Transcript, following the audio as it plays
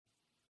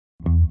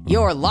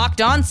Your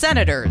Locked On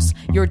Senators,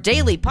 your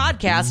daily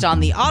podcast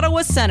on the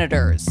Ottawa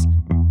Senators.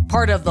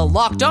 Part of the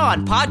Locked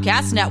On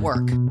Podcast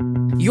Network.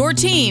 Your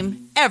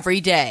team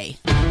every day.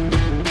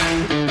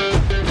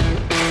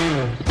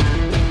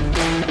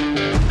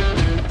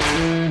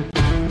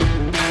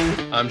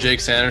 I'm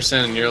Jake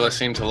Sanderson, and you're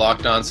listening to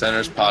Locked On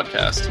Senators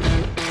podcast.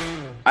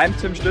 I'm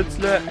Tim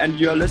Stützle, and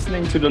you're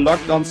listening to the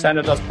Locked On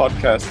Senators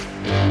podcast.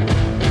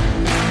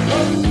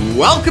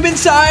 Welcome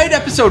inside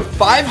episode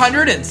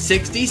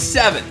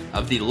 567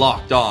 of the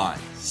Locked On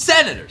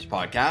Senators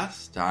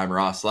podcast. I'm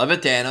Ross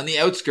Levitan on the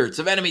outskirts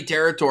of enemy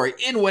territory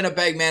in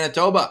Winnipeg,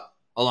 Manitoba,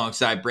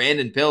 alongside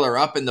Brandon Pillar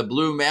up in the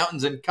Blue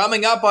Mountains. And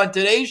coming up on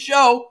today's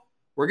show,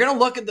 we're going to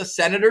look at the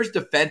Senators'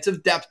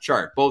 defensive depth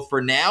chart, both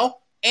for now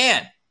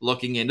and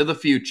looking into the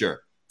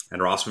future.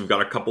 And Ross, we've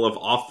got a couple of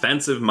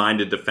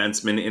offensive-minded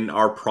defensemen in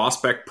our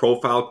prospect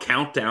profile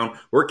countdown.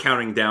 We're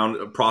counting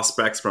down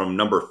prospects from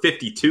number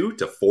 52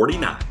 to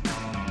 49.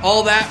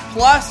 All that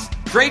plus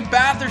Drake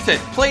Batherson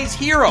plays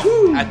hero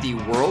at the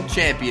World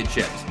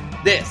Championships.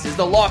 This is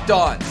the Locked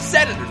On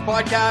Senators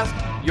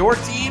podcast, your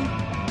team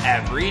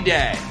every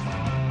day.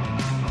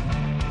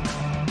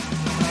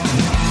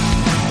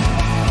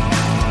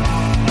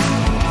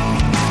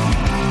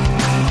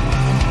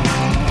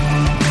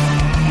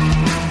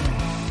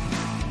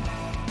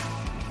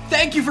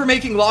 Thank you for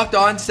making Locked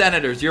On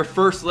Senators your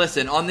first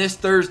listen on this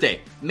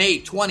Thursday, May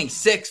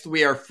 26th.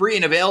 We are free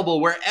and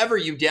available wherever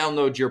you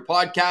download your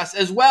podcasts,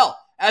 as well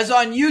as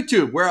on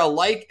YouTube, where a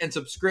like and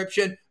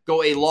subscription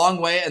go a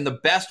long way. And the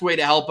best way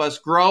to help us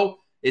grow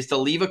is to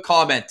leave a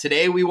comment.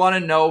 Today, we want to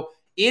know,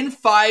 in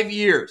 5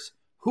 years,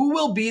 who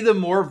will be the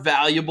more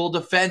valuable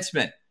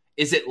defenseman?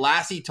 Is it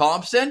Lassie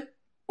Thompson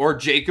or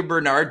Jacob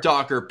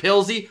Bernard-Docker?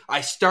 Pilsy,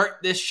 I start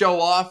this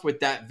show off with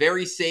that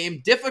very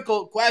same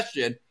difficult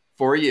question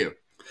for you.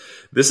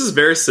 This is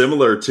very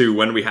similar to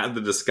when we had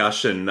the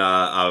discussion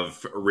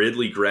of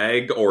Ridley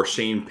Gregg or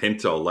Shane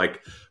Pinto.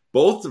 Like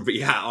both,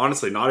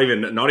 honestly, not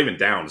even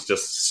downs,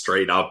 just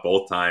straight up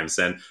both times.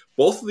 And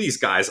both of these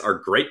guys are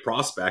great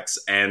prospects.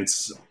 And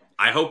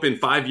I hope in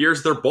 5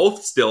 years they're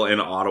both still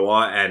in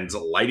Ottawa and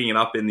lighting it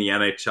up in the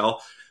NHL.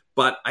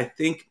 But I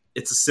think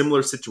it's a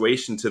similar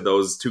situation to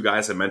those two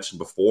guys I mentioned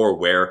before,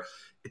 where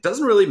it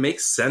doesn't really make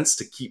sense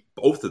to keep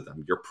both of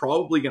them. You're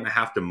probably going to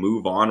have to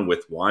move on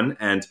with one.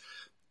 And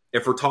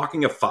if we're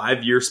talking a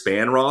 5-year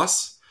span,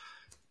 Ross,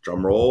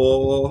 drum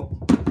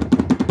roll,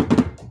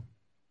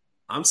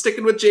 I'm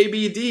sticking with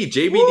JBD.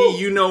 JBD, Woo!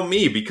 You know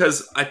me,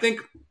 because I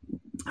think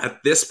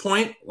at this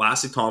point,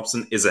 Lassie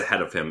Thompson is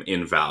ahead of him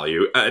in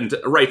value, and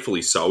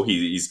rightfully so.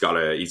 He's got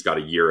a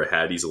year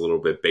ahead. He's a little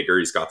bit bigger.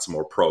 He's got some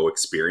more pro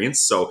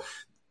experience, so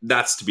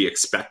that's to be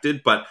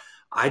expected. But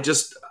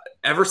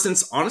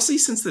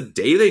since the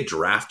day they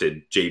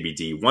drafted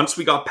JBD, once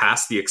we got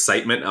past the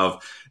excitement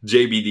of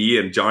JBD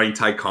and Johnny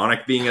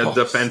Tyconic being a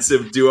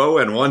defensive duo,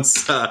 and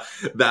once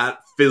that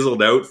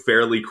fizzled out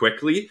fairly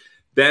quickly,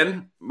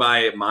 then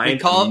my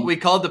mind... We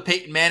called the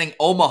Peyton Manning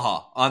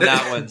Omaha on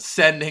that one,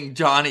 sending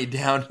Johnny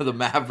down to the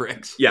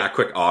Mavericks. Yeah,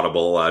 quick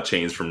audible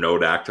change from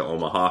Nodak to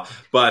Omaha.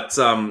 But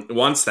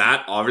once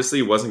that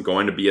obviously wasn't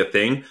going to be a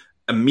thing,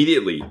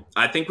 immediately,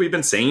 I think we've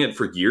been saying it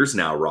for years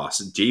now,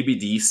 Ross,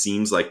 JBD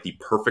seems like the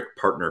perfect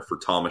partner for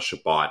Thomas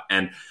Chabot.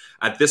 And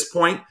at this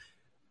point,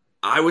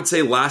 I would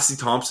say Lassie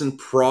Thompson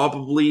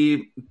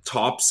probably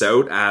tops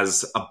out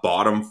as a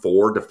bottom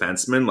four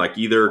defenseman, like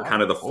either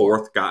kind of the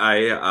fourth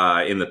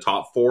guy in the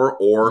top four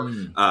or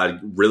a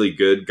really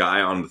good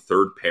guy on the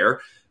third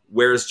pair.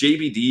 Whereas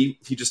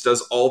JBD, he just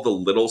does all the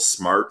little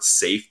smart,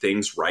 safe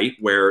things right,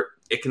 where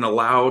it can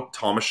allow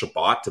Thomas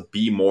Chabot to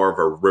be more of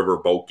a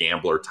riverboat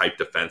gambler type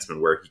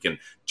defenseman, where he can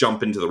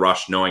jump into the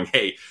rush knowing,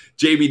 hey,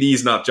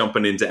 JBD's not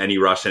jumping into any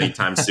rush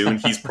anytime soon.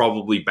 He's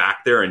probably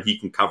back there and he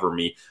can cover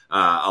me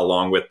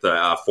along with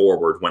the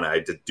forward when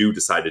I do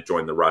decide to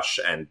join the rush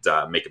and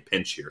make a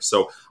pinch here.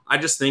 So I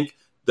just think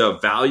the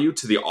value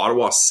to the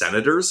Ottawa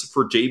Senators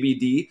for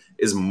JBD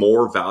is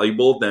more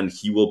valuable than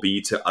he will be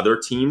to other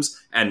teams,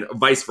 and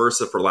vice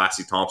versa for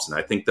Lassie Thompson.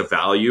 I think the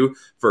value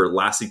for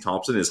Lassie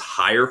Thompson is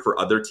higher for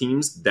other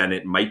teams than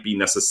it might be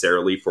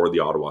necessarily for the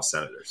Ottawa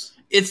Senators.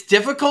 It's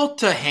difficult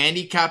to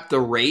handicap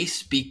the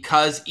race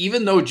because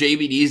even though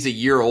JBD is a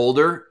year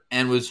older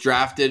and was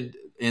drafted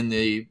in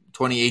the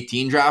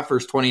 2018 draft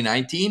versus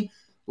 2019,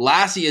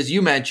 Lassie, as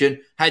you mentioned,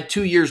 had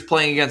 2 years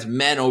playing against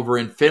men over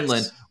in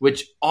Finland, yes,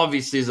 which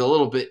obviously is a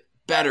little bit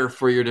better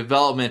for your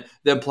development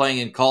than playing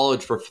in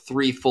college for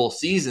 3 full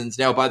seasons.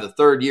 Now, by the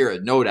third year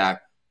at Nodak,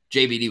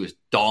 JBD was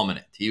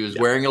dominant. He was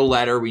wearing a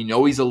letter. We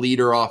know he's a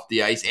leader off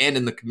the ice and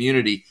in the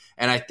community.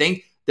 And I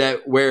think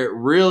that where it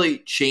really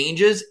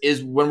changes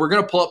is when we're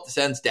going to pull up the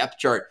Sens depth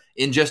chart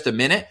in just a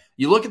minute.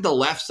 You look at the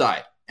left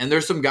side, and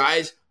there's some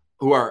guys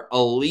who are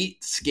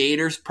elite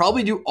skaters,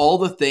 probably do all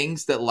the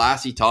things that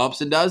Lassie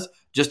Thompson does,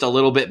 just a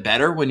little bit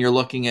better when you're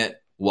looking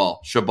at,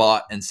 well,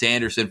 Chabot and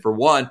Sanderson for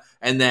one,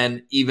 and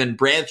then even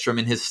Brandstrom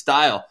in his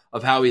style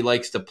of how he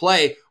likes to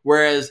play.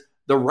 Whereas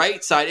the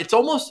right side, it's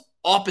almost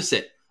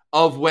opposite.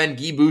 of when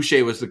Guy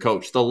Boucher was the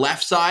coach. The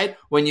left side,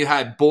 when you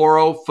had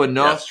Boro,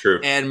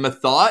 Phaneuf, and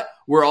Mathot,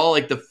 were all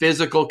like the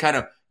physical kind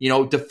of,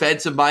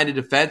 defensive-minded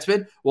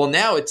defensemen. Well,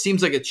 now it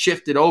seems like it's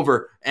shifted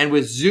over, and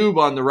with Zub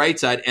on the right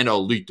side and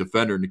elite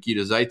defender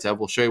Nikita Zaitsev,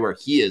 we'll show you where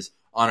he is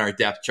on our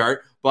depth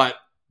chart, but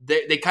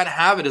they kind of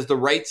have it as the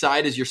right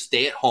side as your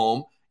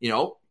stay-at-home,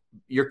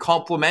 your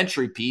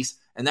complementary piece,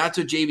 and that's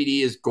what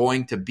JBD is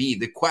going to be.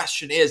 The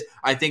question is,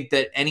 I think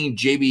that any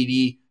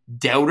JBD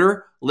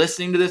doubter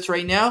listening to this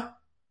right now,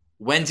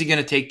 when's he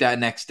going to take that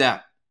next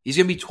step? He's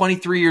going to be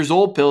 23 years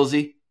old,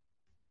 Pillsy.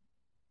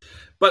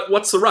 But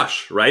what's the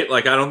rush, right?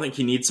 Like, I don't think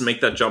he needs to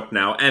make that jump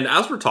now. And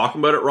as we're talking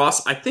about it,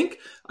 Ross, I think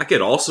I could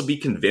also be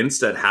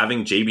convinced at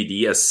having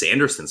JBD as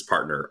Sanderson's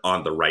partner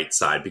on the right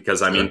side,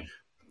 because,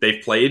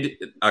 they've played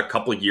a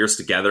couple of years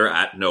together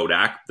at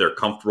Nodak. They're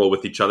comfortable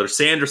with each other.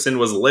 Sanderson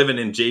was living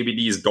in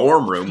JBD's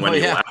dorm room when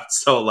he left.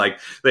 So,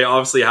 they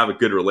obviously have a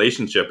good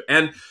relationship.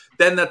 And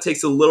then that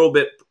takes a little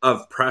bit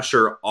of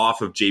pressure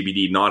off of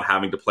JBD not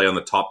having to play on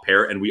the top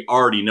pair. And we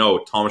already know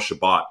Thomas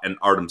Chabot and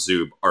Artem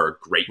Zub are a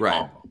great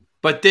combo.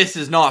 But this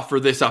is not for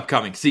this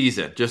upcoming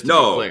season, just to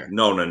be clear.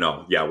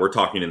 No. Yeah, we're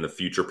talking in the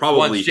future.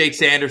 Probably once Jake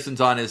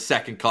Sanderson's on his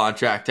second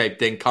contract type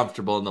thing,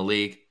 comfortable in the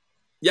league.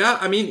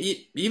 Yeah,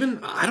 even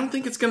I don't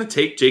think it's going to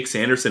take Jake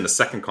Sanderson a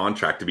second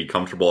contract to be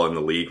comfortable in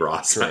the league,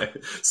 Ross. Sure.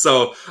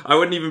 So I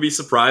wouldn't even be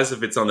surprised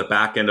if it's on the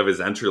back end of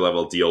his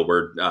entry-level deal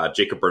where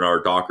Jacob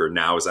Bernard-Docker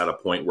now is at a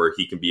point where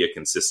he can be a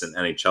consistent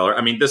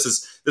NHLer. This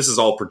is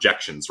all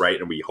projections, right?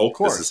 And we hope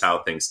this is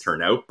how things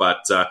turn out.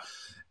 But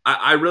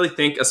I really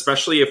think,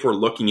 especially if we're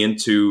looking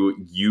into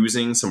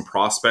using some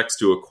prospects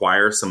to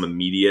acquire some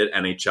immediate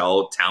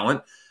NHL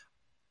talent,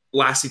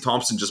 Lassie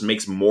Thompson just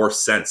makes more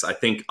sense. I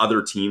think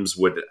other teams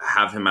would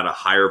have him at a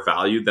higher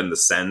value than the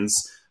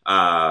Sens.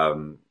 Have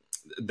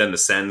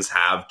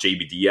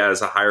JBD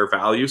as a higher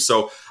value.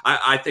 So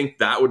I think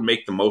that would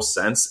make the most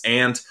sense.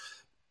 And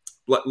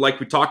like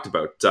we talked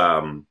about,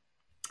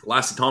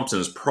 Lassie Thompson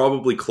is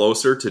probably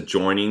closer to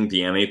joining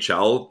the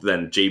NHL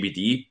than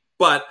JBD,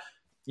 but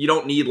you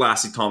don't need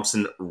Lassie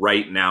Thompson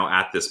right now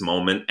at this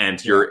moment.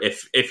 And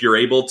if you're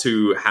able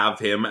to have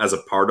him as a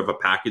part of a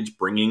package,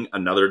 bringing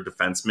another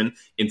defenseman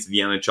into the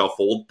NHL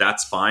fold,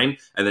 that's fine.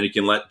 And then you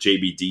can let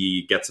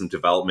JBD get some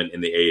development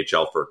in the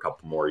AHL for a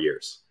couple more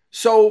years.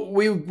 So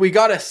we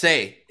got to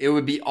say, it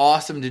would be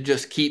awesome to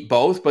just keep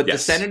both, but the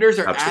Senators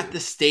are at the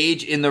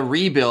stage in the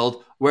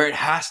rebuild where it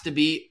has to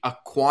be a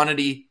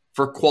quantity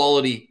for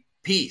quality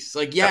piece.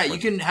 You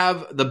can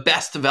have the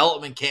best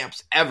development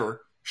camps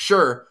ever.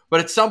 Sure, but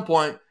at some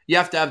point, you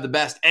have to have the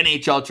best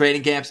NHL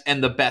training camps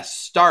and the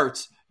best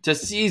starts to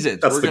seasons.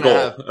 That's the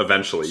goal,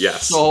 eventually,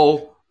 yes.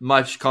 So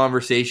much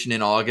conversation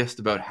in August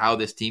about how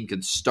this team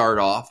can start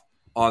off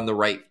on the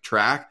right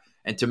track.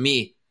 And to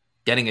me,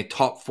 getting a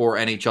top 4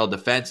 NHL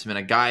defenseman,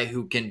 a guy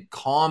who can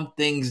calm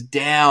things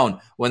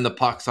down when the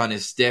puck's on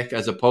his stick,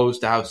 as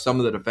opposed to how some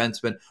of the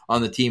defensemen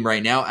on the team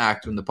right now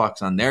act when the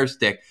puck's on their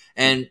stick.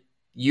 And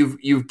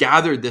you've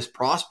gathered this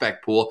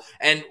prospect pool,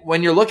 and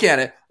when you're looking at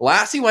it,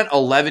 Lassie went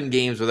 11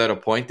 games without a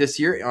point this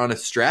year on a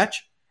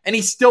stretch, and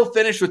he still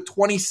finished with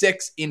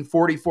 26 in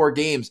 44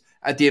 games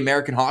at the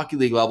American Hockey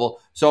League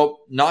level. So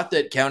not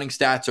that counting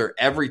stats are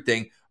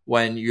everything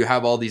when you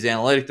have all these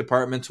analytic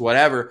departments,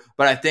 whatever,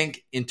 but I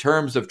think in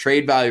terms of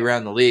trade value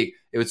around the league,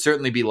 it would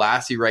certainly be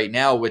Lassie right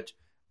now, which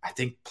I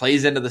think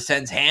plays into the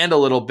Sens' hand a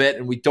little bit,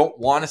 and we don't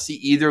want to see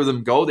either of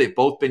them go. They've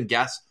both been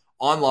guests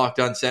on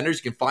Locked On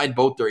Senators. You can find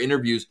both their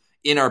interviews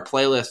in our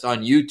playlist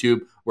on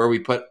YouTube, where we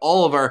put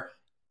all of our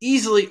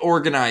easily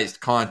organized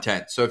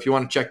content. So if you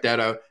want to check that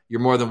out, you're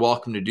more than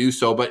welcome to do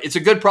so. But it's a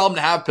good problem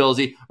to have,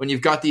 Pillsy, when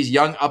you've got these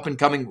young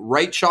up-and-coming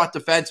right-shot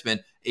defensemen,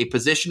 a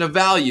position of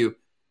value,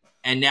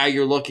 and now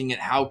you're looking at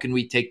how can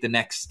we take the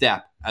next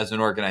step as an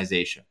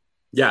organization.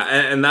 Yeah,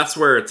 and that's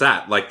where it's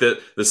at.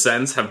 The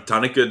Sens have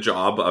done a good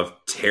job of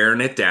tearing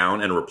it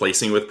down and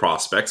replacing with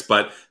prospects,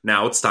 but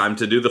now it's time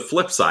to do the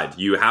flip side.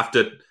 You have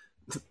to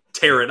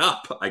tear it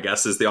up, I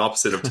guess, is the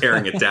opposite of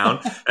tearing it down,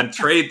 and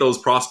trade those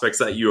prospects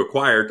that you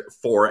acquired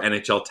for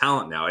NHL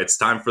talent now. It's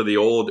time for the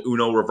old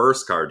Uno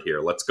reverse card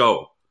here. Let's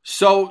go.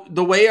 So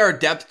the way our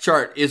depth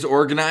chart is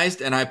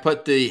organized, and I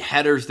put the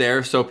headers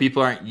there so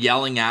people aren't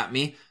yelling at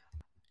me,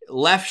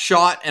 left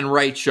shot and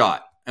right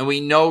shot. And we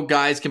know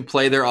guys can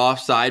play their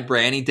offside.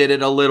 Branny did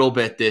it a little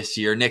bit this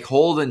year. Nick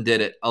Holden did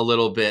it a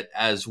little bit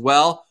as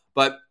well.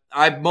 But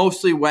I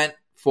mostly went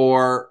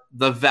for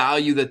the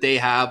value that they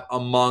have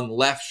among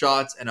left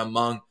shots and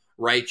among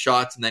right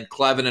shots. And then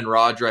Clevin and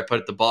Roger I put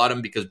at the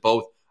bottom because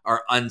both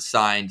are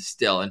unsigned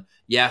still. And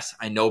yes,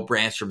 I know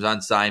Brandstrom's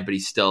unsigned, but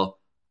he's still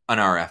an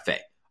RFA.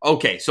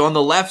 Okay, so on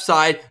the left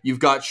side, you've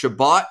got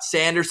Chabot,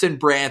 Sanderson,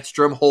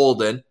 Brandstrom,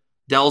 Holden,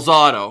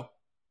 Delzato.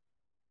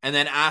 And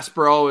then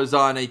Aspero is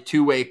on a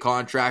 2-way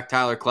contract,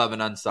 Tyler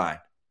Clevin unsigned.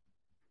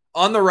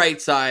 On the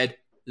right side,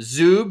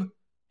 Zub,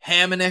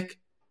 Hamonic,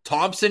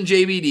 Thompson,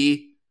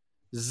 JBD,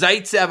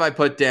 Zaitsev I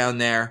put down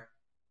there,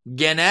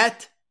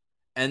 Gannett,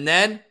 and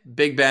then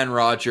Big Ben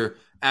Roger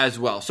as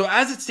well. So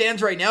as it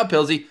stands right now,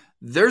 Pillsy,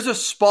 there's a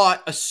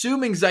spot,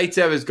 assuming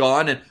Zaitsev is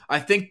gone, and I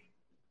think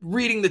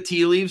reading the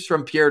tea leaves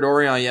from Pierre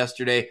Dorion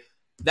yesterday,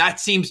 that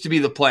seems to be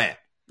the plan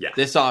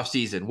this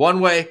offseason. One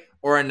way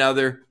or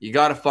another, you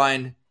got to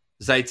find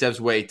Zaitsev's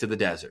way to the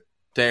desert,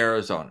 to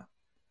Arizona.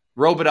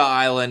 Robidas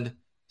Island,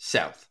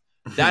 south.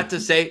 That to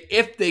say,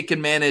 if they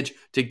can manage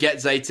to get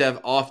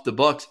Zaitsev off the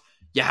books,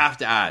 you have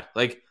to add.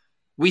 Like,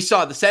 we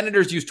saw the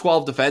Senators use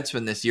 12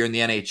 defensemen this year in the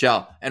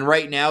NHL, and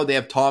right now they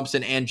have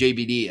Thompson and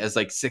JBD as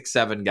like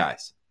 6-7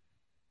 guys.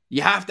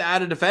 You have to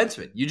add a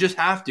defenseman. You just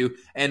have to.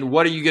 And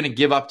what are you going to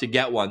give up to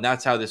get one?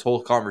 That's how this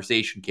whole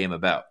conversation came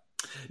about.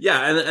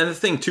 Yeah, and the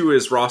thing too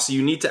is, Ross,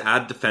 you need to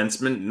add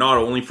defensemen not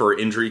only for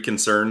injury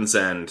concerns,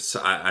 and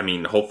I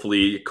mean,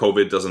 hopefully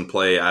COVID doesn't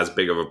play as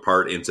big of a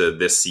part into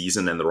this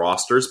season and the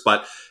rosters,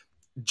 but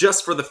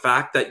just for the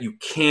fact that you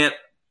can't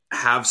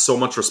have so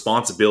much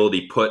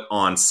responsibility put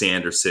on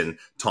Sanderson,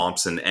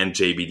 Thompson, and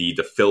JBD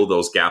to fill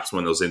those gaps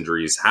when those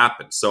injuries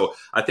happen. So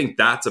I think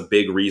that's a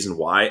big reason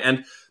why.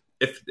 And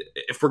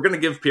if we're going to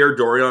give Pierre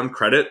Dorion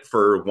credit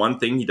for one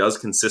thing he does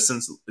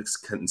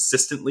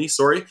consistently,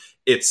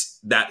 it's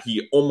that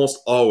he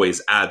almost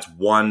always adds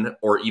one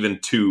or even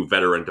two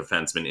veteran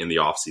defensemen in the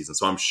offseason.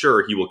 So I'm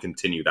sure he will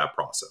continue that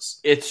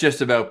process. It's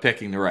just about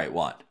picking the right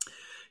one.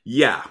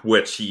 Yeah,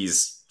 which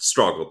he's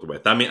struggled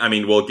with. I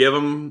mean, we'll give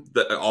him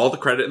all the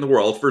credit in the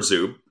world for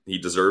Zub. He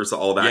deserves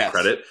all that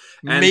credit.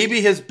 And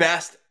maybe his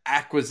best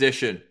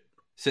acquisition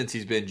since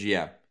he's been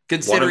GM,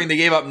 considering they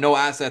gave up no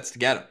assets to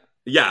get him.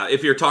 Yeah,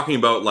 if you're talking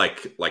about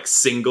like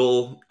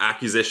single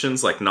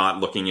acquisitions, like not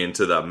looking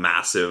into the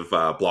massive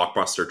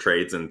blockbuster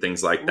trades and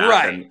things like that,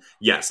 right. Then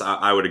yes,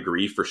 I would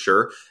agree for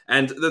sure.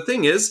 And the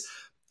thing is,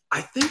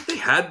 I think they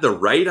had the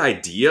right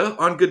idea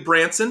on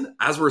Goodbranson.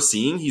 As we're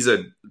seeing, he's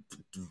a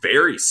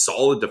very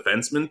solid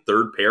defenseman,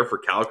 third pair for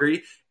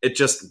Calgary. It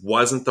just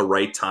wasn't the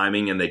right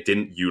timing, and they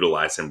didn't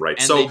utilize him right.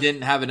 And they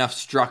didn't have enough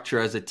structure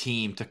as a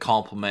team to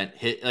complement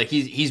hit. Like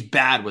he's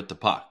bad with the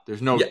puck.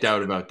 There's no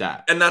doubt about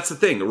that. And that's the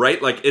thing, right?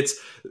 Like, it's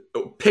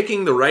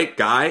picking the right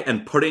guy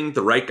and putting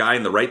the right guy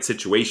in the right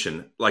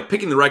situation. Like,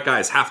 picking the right guy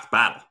is half the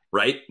battle,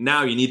 right?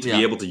 Now you need to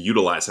be able to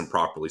utilize him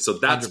properly. So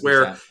that's 100%.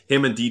 Where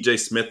him and DJ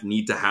Smith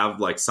need to have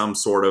like some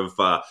sort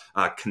of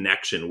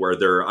connection where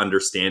they're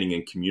understanding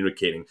and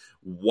communicating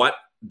what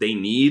they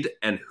need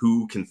and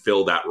who can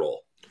fill that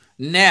role.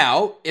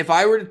 Now, if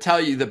I were to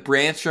tell you that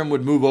Brandstrom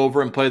would move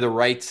over and play the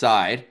right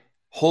side,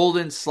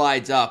 Holden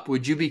slides up,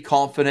 would you be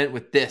confident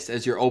with this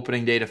as your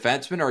opening day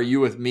defenseman, or are you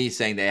with me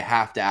saying they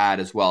have to add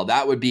as well?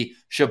 That would be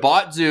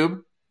Shabbat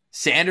Zub,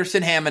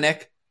 Sanderson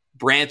Hamonic,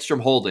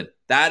 Brandstrom Holden.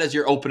 That is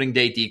your opening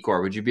day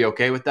decor. Would you be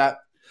okay with that?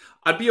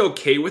 I'd be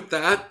okay with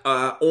that,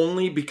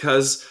 only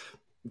because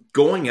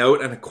going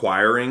out and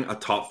acquiring a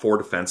top four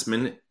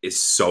defenseman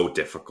is so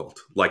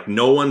difficult. Like,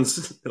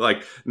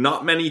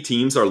 not many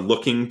teams are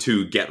looking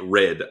to get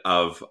rid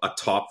of a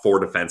top four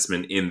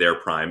defenseman in their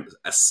prime,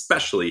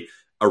 especially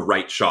a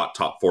right shot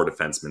top four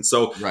defenseman.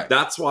 So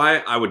That's why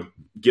I would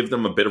give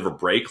them a bit of a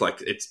break.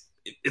 Like,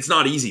 it's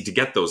not easy to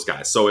get those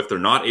guys. So if they're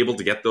not able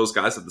to get those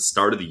guys at the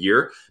start of the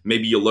year,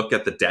 maybe you look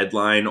at the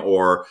deadline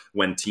or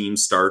when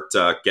teams start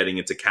getting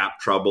into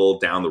cap trouble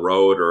down the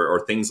road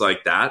or things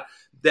like that.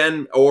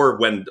 Then, or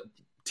when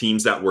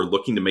teams that were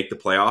looking to make the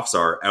playoffs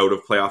are out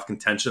of playoff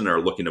contention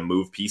or looking to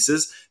move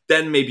pieces,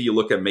 then maybe you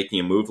look at making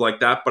a move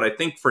like that. But I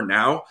think for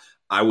now,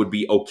 I would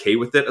be okay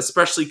with it,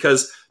 especially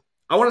because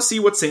I want to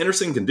see what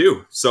Sanderson can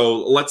do. So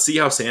let's see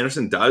how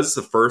Sanderson does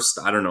the first,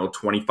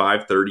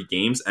 25, 30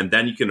 games, and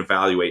then you can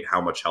evaluate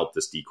how much help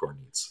this decor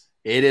needs.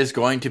 It is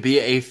going to be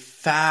a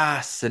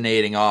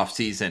fascinating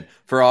offseason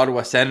for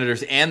Ottawa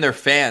Senators and their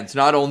fans.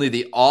 Not only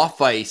the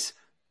off-ice,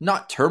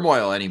 not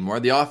turmoil anymore,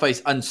 the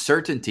off-ice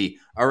uncertainty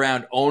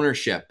around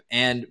ownership.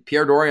 And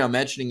Pierre Dorion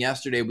mentioning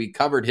yesterday, we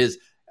covered his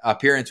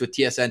appearance with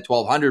TSN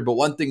 1200, but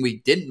one thing we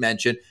didn't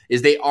mention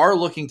is they are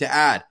looking to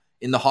add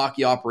in the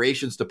hockey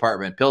operations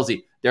department.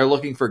 Pilsy, they're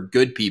looking for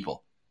good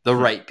people, the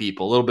right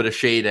people. A little bit of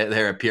shade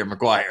there at Pierre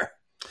McGuire.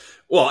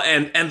 Well,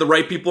 and the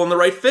right people and the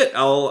right fit.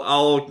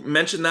 I'll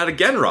mention that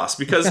again, Ross,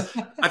 because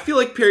I feel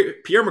like Pierre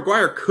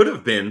McGuire could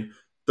have been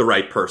the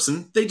right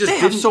person. They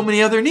have so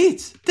many other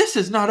needs. This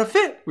is not a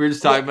fit. We were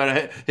just talking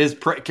about his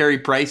Carey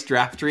Price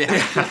draft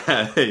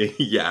reaction.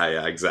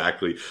 yeah,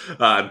 exactly.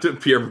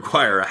 Pierre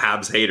McGuire, a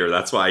Habs hater.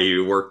 That's why he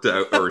worked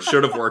out, or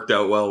should have worked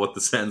out well with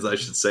the Sens, I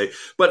should say.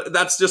 But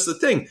that's just the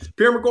thing.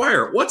 Pierre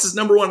McGuire, what's his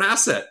number one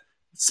asset?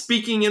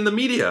 Speaking in the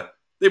media.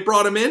 They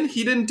brought him in.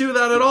 He didn't do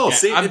that at all.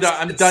 Yeah, I'm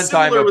done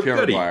talking about Pierre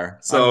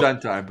McGuire. I'm done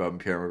talking about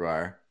Pierre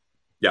McGuire.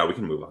 Yeah, we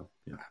can move on.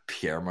 Yeah.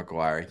 Pierre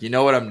McGuire. You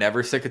know what I'm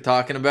never sick of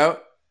talking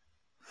about?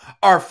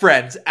 Our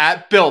friends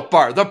at Built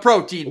Bar, the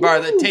protein bar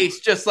that tastes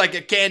just like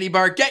a candy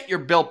bar. Get your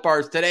Built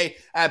Bars today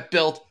at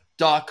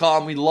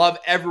Built.com. We love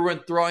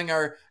everyone throwing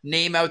our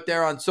name out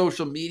there on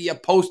social media,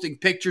 posting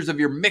pictures of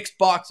your mixed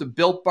box of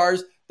Built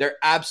Bars. They're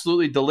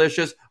absolutely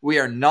delicious. We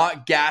are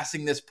not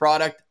gassing this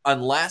product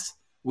unless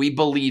we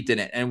believed in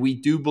it, and we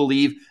do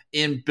believe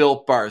in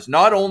Built Bars.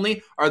 Not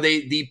only are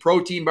they the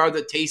protein bar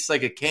that tastes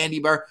like a candy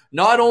bar,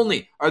 not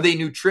only are they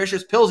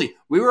nutritious. Pilsy,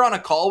 we were on a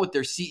call with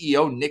their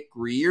CEO, Nick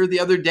Greer, the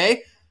other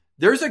day.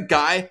 There's a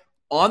guy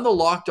on the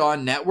Locked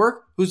On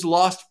Network who's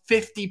lost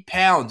 50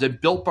 pounds, and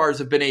Built Bars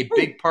have been a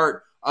big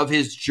part of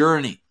his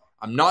journey.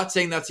 I'm not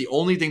saying that's the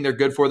only thing they're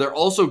good for. They're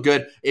also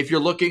good if you're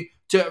looking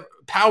to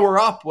power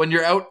up when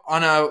you're out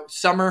on a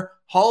summer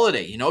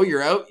holiday. You know,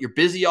 you're out, you're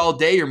busy all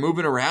day, you're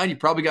moving around, you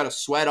probably got a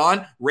sweat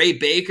on, Ray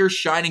Baker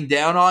shining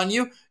down on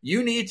you.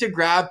 You need to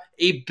grab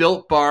a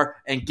Built Bar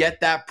and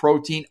get that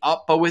protein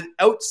up, but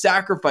without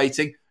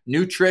sacrificing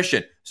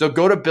nutrition. So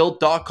go to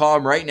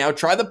Built.com right now.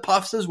 Try the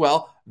puffs as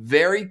well.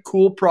 Very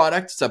cool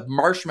product. It's a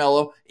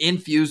marshmallow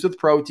infused with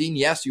protein.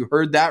 Yes, you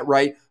heard that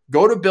right.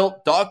 Go to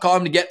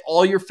Built.com to get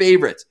all your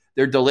favorites.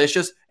 They're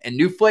delicious, and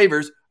new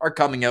flavors are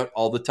coming out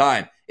all the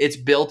time. It's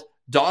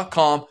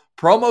Built.com.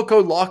 Promo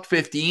code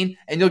LOCKED15,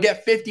 and you'll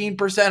get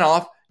 15%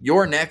 off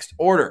your next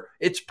order.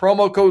 It's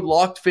promo code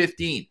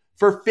LOCKED15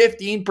 for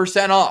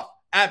 15% off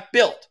at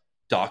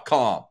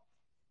Built.com.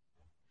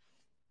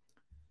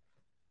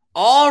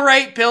 All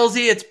right,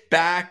 Pillsy, it's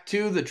back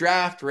to the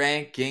draft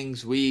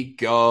rankings we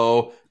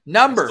go.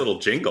 Number. Nice little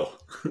jingle.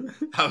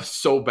 That was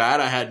so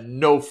bad. I had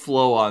no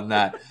flow on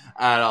that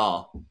at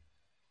all.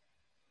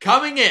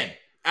 Coming in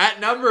at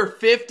number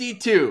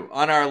 52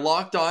 on our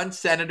Locked On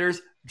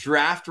Senators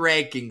draft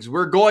rankings,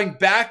 we're going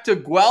back to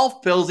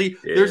Guelph, Pillsy.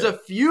 Yeah. There's a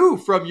few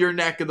from your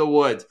neck of the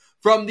woods.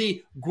 From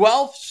the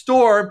Guelph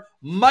Storm,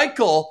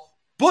 Michael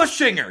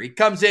Bushinger. He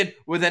comes in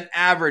with an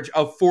average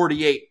of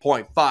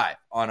 48.5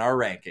 on our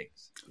rankings.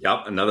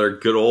 Yep, another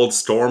good old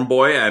Storm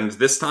boy, and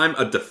this time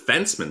a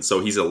defenseman. So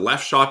he's a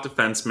left shot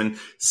defenseman,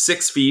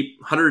 6 feet,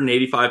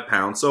 185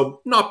 pounds. So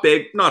not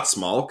big, not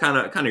small, kind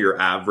of your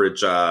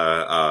average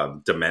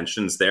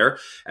dimensions there.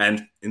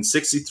 And in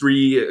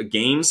 63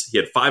 games, he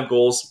had 5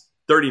 goals,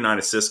 39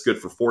 assists, good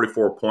for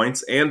 44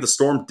 points. And the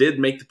Storm did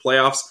make the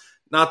playoffs.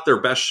 Not their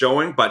best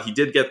showing, but he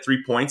did get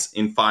 3 points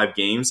in 5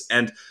 games.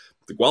 And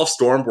the Guelph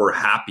Storm were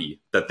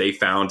happy that they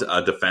found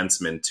a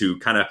defenseman to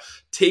kind of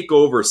take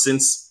over.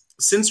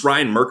 Since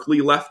Ryan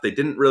Merkley left, they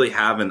didn't really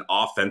have an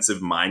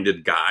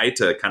offensive-minded guy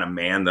to kind of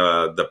man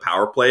the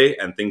power play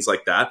and things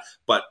like that.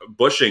 But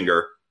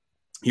Bushinger,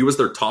 he was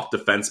their top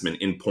defenseman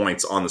in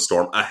points on the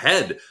Storm,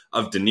 ahead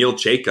of Daniil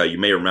Chayka. You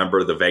may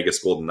remember the Vegas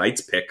Golden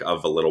Knights pick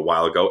of a little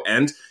while ago.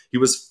 And he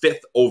was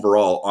 5th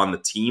overall on the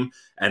team.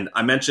 And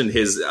I mentioned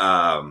his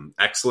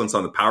excellence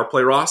on the power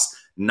play, Ross.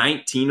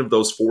 19 of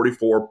those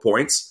 44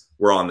 points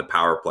were on the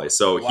power play.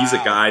 So He's a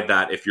guy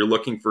that if you're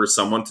looking for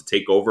someone to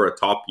take over a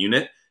top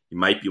unit, you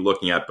might be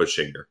looking at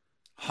Bushinger.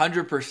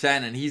 100%.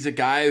 And he's a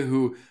guy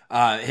who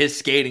his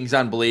skating's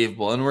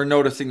unbelievable. And we're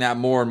noticing that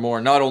more and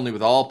more, not only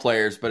with all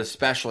players, but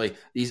especially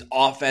these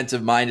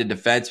offensive-minded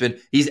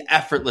defensemen. He's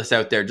effortless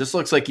out there. Just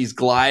looks like he's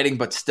gliding,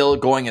 but still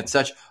going at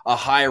such a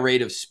high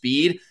rate of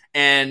speed.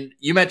 And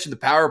you mentioned the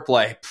power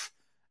play.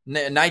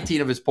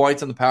 19 of his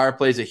points on the power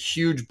play is a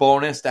huge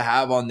bonus to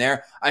have on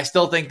there. I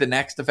still think the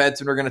next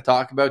defenseman we're going to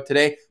talk about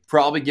today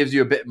probably gives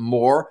you a bit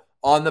more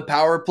on the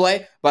power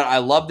play, but I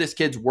love this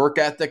kid's work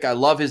ethic. I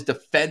love his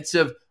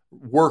defensive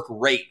work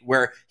rate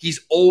where he's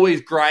always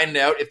grinding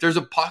out. If there's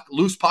a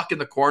loose puck in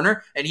the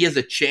corner and he has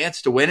a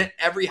chance to win it,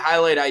 every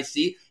highlight I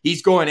see,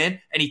 he's going in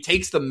and he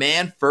takes the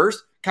man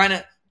first, kind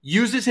of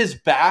uses his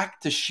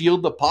back to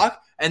shield the puck,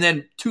 and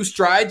then 2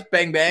 strides,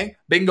 bang, bang,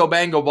 bingo,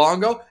 bango,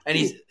 bongo, and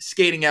he's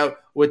skating out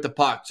with the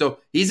puck. So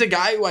he's a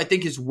guy who I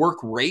think his work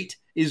rate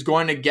is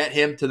going to get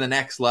him to the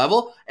next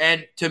level.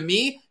 And to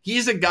me,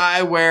 he's a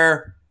guy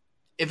where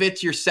if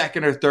it's your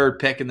 2nd or 3rd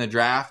pick in the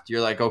draft,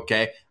 you're like,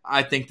 okay,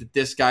 I think that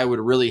this guy would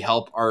really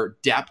help our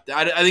depth.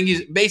 I think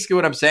he's basically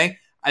what I'm saying.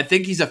 I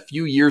think he's a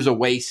few years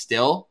away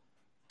still,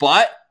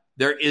 but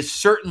there is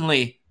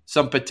certainly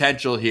some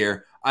potential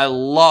here. I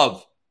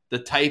love the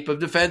type of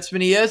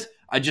defenseman he is.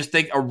 I just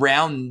think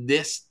around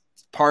this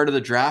part of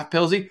the draft,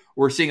 Pillsy,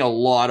 we're seeing a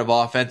lot of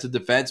offensive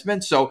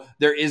defensemen. So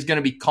there is going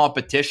to be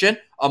competition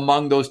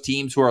among those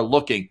teams who are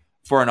looking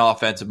for an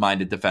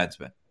offensive-minded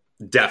defenseman.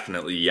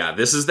 Definitely, yeah.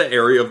 This is the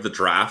area of the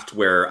draft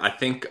where I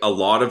think a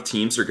lot of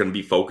teams are going to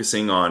be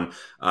focusing on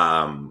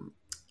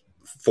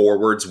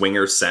forwards,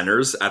 wingers,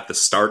 centers at the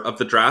start of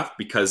the draft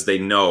because they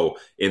know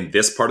in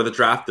this part of the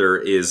draft there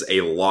is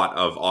a lot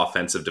of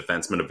offensive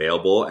defensemen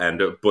available,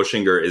 and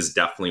Bushinger is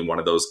definitely one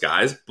of those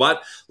guys.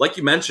 But like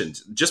you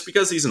mentioned, just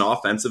because he's an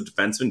offensive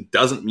defenseman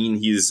doesn't mean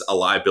he's a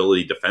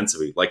liability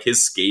defensively. Like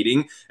his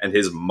skating and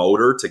his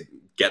motor to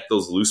get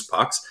those loose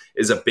pucks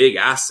is a big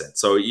asset.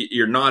 So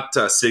you're not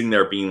sitting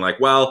there being like,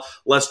 well,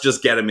 let's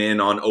just get him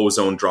in on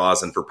ozone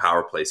draws and for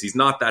power plays. He's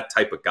not that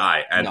type of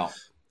guy. And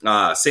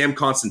Sam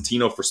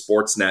Constantino for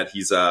Sportsnet,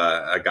 he's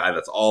a guy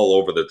that's all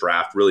over the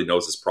draft, really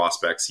knows his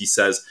prospects. He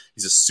says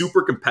he's a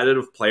super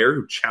competitive player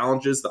who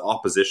challenges the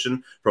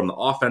opposition from the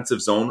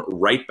offensive zone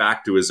right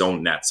back to his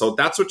own net. So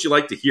that's what you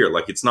like to hear.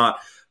 Like it's not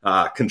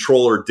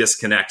controller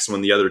disconnects when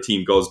the other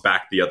team goes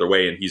back the other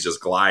way and he's just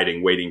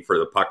gliding, waiting for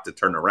the puck to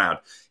turn around.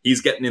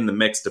 He's getting in the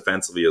mix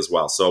defensively as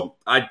well. So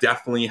I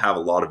definitely have a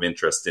lot of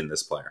interest in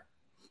this player.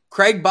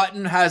 Craig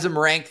Button has him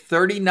ranked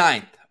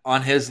 39th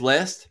on his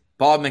list.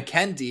 Bob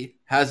McKenzie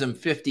has him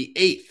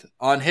 58th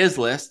on his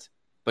list,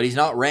 but he's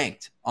not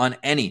ranked on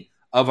any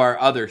of our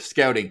other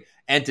scouting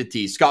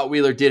entities. Scott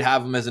Wheeler did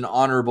have him as an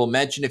honorable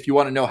mention. If you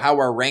want to know how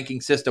our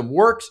ranking system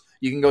works,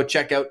 you can go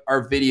check out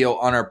our video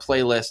on our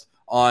playlist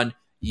on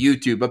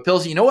YouTube. But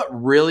Pilsy, you know what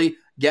really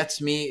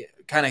gets me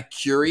kind of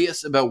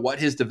curious about what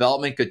his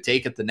development could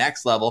take at the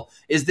next level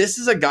is this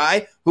is a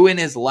guy who in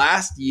his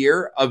last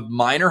year of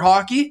minor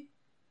hockey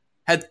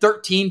had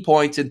 13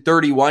 points in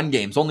 31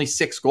 games, only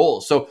 6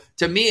 goals. So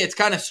to me, it's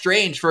kind of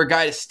strange for a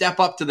guy to step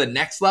up to the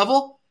next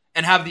level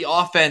and have the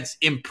offense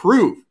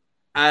improve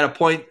at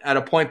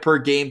a point per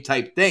game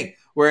type thing,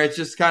 where it's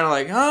just kind of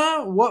like,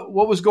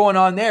 what was going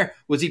on there?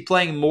 Was he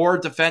playing more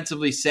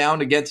defensively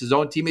sound against his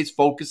own teammates,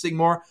 focusing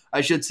more,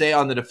 I should say,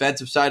 on the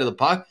defensive side of the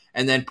puck,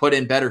 and then put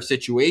in better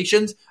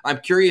situations?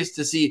 I'm curious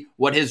to see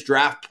what his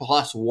draft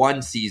plus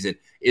 1 season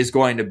is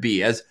going to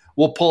be, as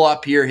we'll pull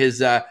up here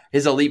his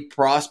elite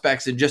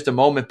prospects in just a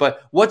moment.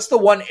 But what's the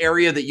one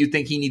area that you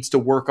think he needs to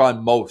work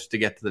on most to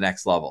get to the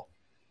next level?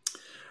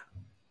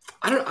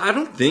 I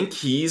don't think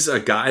he's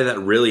a guy that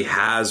really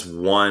has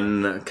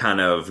one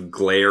kind of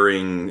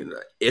glaring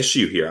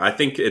issue here. I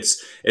think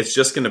it's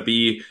just going to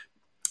be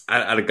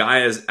at a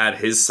guy at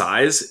his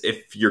size.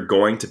 If you're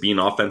going to be an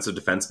offensive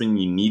defenseman,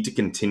 you need to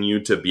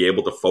continue to be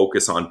able to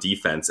focus on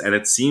defense. And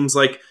it seems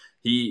like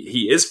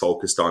he is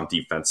focused on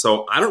defense.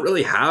 So I don't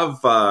really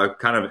have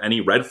kind of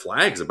any red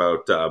flags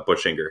about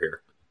Buchinger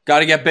here. Got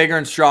to get bigger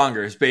and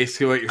stronger is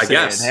basically what you're saying,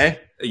 guess. Hey?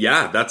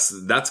 Yeah,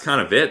 that's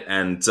kind of it.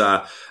 And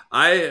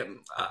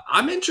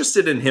I'm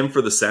interested in him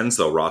for the Sens,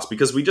 though, Ross,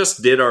 because we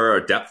just did our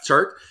depth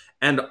chart,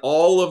 and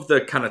all of the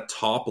kind of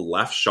top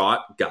left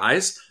shot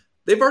guys,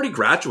 they've already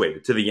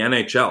graduated to the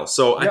NHL.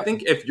 So I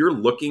think if you're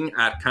looking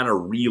at kind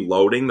of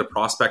reloading the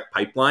prospect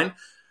pipeline,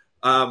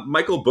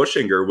 Michael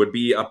Buchinger would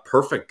be a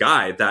perfect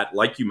guy that,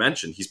 like you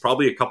mentioned, he's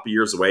probably a couple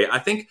years away. I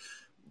think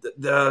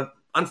the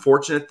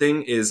unfortunate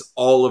thing is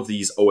all of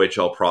these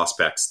OHL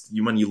prospects,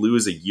 when you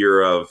lose a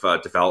year of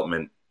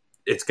development,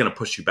 it's going to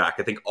push you back.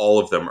 I think all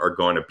of them are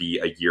going to be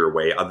a year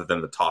away, other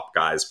than the top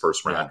guys,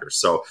 first rounders.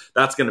 So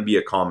that's going to be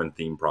a common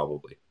theme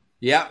probably.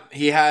 Yeah,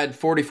 he had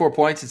 44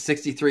 points in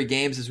 63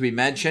 games, as we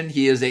mentioned.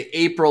 He is a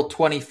April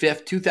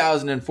 25th,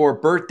 2004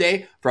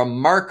 birthday from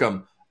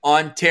Markham,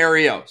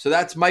 Ontario. So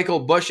that's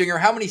Michael Buchinger.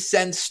 How many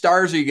Sens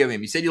stars are you giving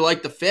him? You said you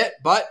like the fit,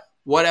 but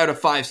what out of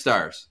 5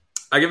 stars?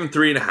 I give him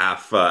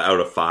 3.5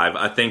 out of 5.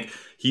 I think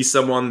he's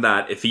someone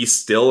that if he's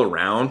still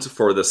around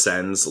for the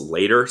Sens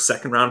later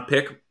second round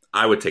pick,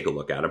 I would take a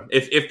look at him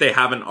if they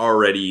haven't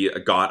already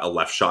got a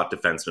left shot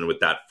defenseman with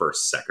that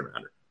second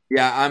rounder.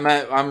 Yeah,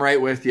 I'm right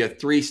with you.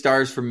 3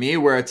 stars for me,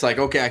 where it's like,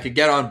 okay, I could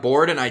get on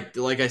board. And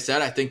like I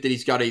said, I think that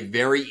he's got a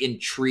very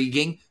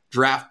intriguing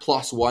draft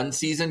plus 1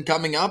 season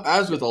coming up,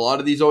 as with a lot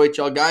of these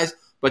OHL guys.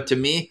 But to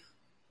me,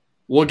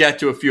 we'll get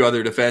to a few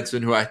other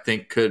defensemen who I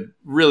think could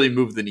really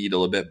move the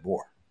needle a bit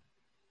more.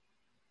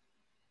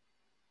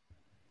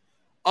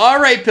 All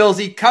right,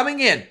 Pilsy, coming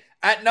in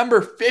at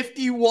number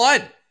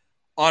 51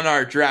 on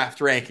our draft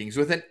rankings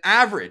with an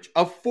average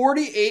of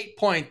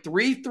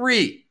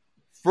 48.33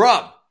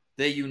 from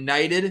the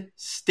United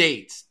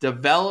States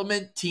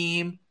Development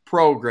Team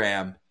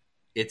Program.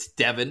 It's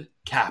Devin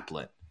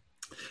Kaplan.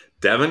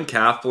 Devin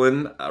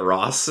Kaplan,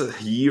 Ross,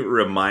 he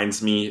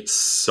reminds me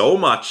so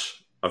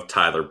much of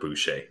Tyler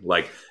Boucher.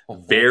 Like,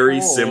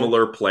 very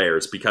similar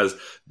players, because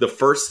the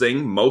first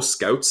thing most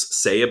scouts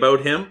say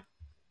about him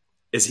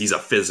is he's a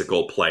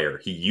physical player.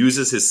 He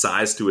uses his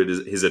size to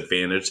his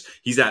advantage.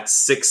 He's at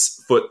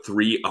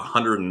 6'3",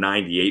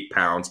 198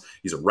 pounds.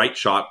 He's a right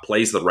shot,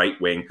 plays the right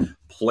wing,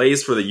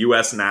 plays for the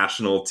U.S.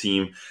 national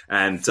team.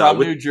 And from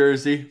New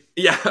Jersey.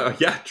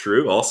 Yeah,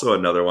 true. Also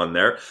another one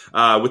there.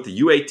 With the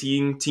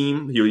U18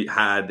 team, he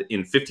had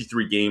in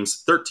 53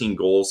 games, 13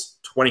 goals,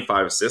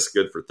 25 assists,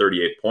 good for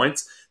 38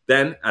 points.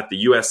 Then at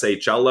the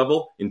USHL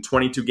level, in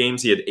 22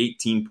 games, he had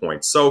 18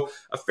 points. So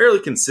a fairly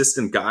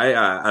consistent guy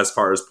as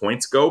far as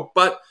points go,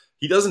 but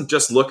he doesn't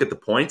just look at the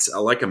points.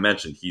 Like I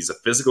mentioned, he's a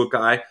physical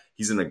guy.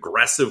 He's an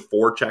aggressive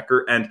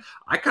forechecker, and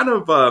I kind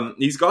of,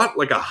 he's got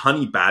like a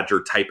honey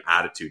badger type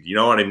attitude. You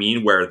know what I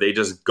mean? Where they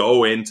just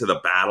go into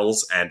the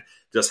battles and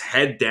just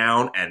head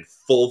down and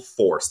full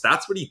force.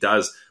 That's what he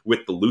does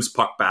with the loose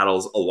puck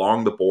battles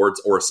along the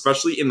boards, or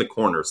especially in the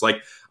corners.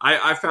 Like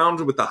I found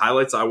with the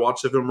highlights I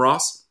watched of him,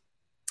 Ross,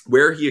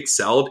 where he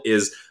excelled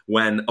is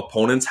when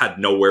opponents had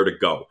nowhere to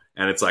go.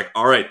 And it's like,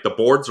 all right, the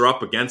boards are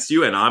up against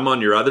you and I'm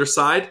on your other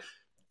side.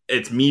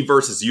 It's me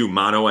versus you,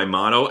 mano a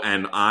mano,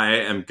 and I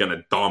am going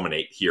to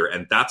dominate here.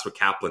 And that's what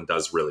Kaplan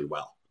does really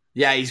well.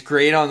 Yeah, he's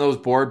great on those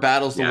board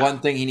battles. The one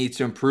thing he needs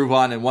to improve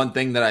on, and one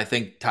thing that I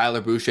think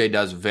Tyler Boucher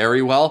does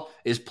very well,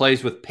 is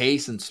plays with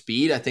pace and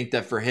speed. I think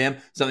that for him,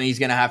 something he's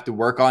going to have to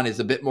work on is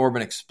a bit more of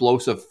an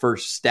explosive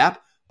first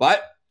step.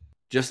 But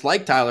just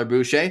like Tyler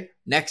Boucher,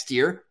 next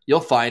year, you'll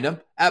find him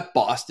at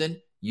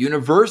Boston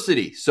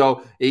University.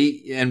 So,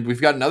 and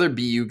we've got another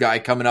BU guy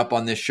coming up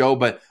on this show,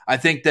 but I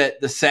think that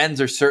the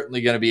Sens are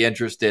certainly going to be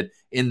interested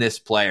in this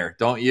player,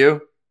 don't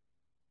you?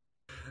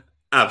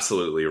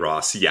 Absolutely,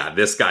 Ross. Yeah,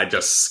 this guy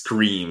just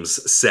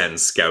screams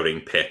Sens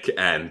scouting pick.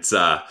 And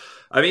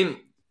I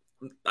mean,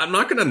 I'm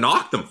not going to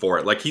knock them for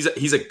it. Like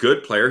he's a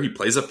good player. He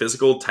plays a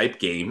physical type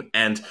game,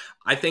 and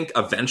I think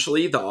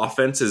eventually the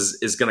offense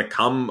is going to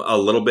come a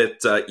little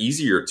bit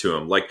easier to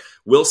him. Like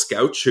Will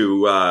Scouch,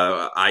 who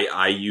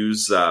I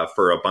use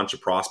for a bunch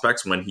of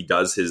prospects when he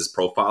does his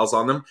profiles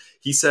on them,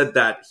 he said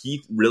that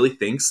he really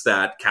thinks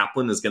that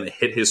Kaplan is going to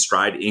hit his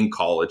stride in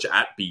college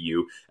at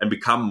BU and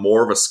become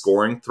more of a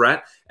scoring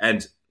threat.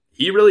 And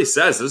he really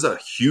says there's a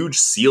huge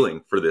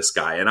ceiling for this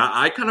guy. And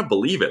I kind of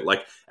believe it.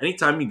 Like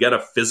anytime you get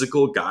a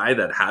physical guy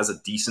that has a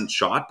decent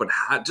shot, but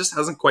just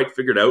hasn't quite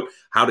figured out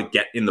how to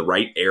get in the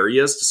right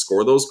areas to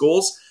score those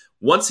goals,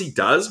 once he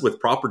does with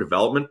proper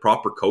development,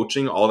 proper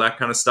coaching, all that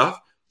kind of stuff,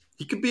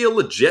 he could be a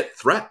legit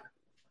threat.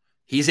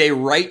 He's a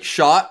right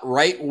shot,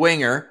 right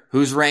winger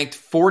who's ranked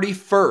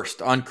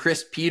 41st on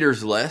Chris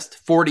Peters'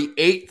 list,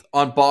 48th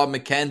on Bob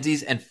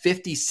McKenzie's, and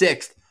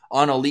 56th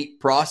on Elite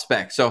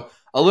Prospects. So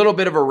a little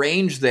bit of a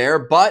range there,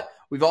 but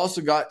we've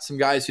also got some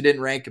guys who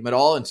didn't rank him at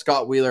all, and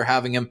Scott Wheeler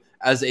having him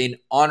as an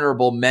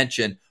honorable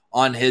mention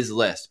on his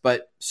list.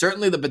 But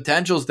certainly the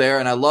potential's there,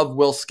 and I love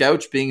Will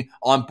Scouch being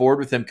on board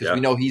with him because we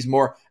know he's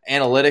more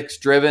analytics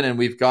driven, and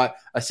we've got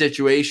a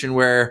situation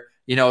where,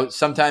 you know,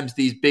 sometimes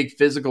these big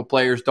physical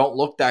players don't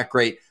look that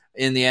great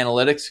in the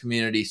analytics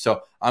community.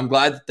 So I'm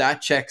glad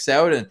that checks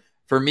out. And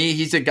for me,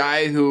 he's a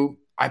guy who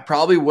I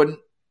probably wouldn't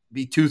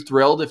be too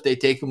thrilled if they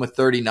take him with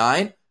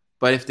 39.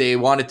 But if they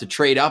wanted to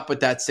trade up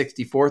with that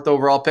 64th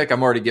overall pick,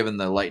 I'm already giving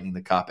the Lightning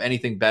the cup.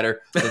 Anything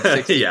better than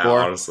 64, yeah,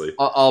 honestly,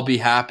 I'll be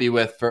happy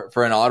with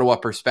for an Ottawa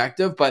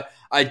perspective. But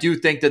I do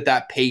think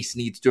that pace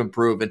needs to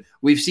improve. And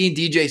we've seen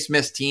DJ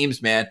Smith's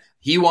teams, man.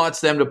 He wants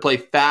them to play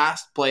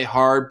fast, play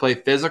hard, play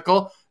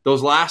physical.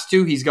 Those last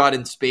two he's got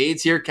in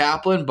spades here,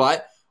 Kaplan.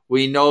 But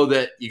we know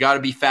that you got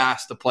to be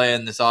fast to play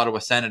in this Ottawa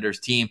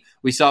Senators team.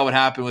 We saw what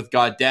happened with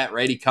Gaudette,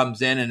 right? He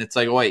comes in and it's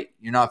like, wait,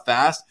 you're not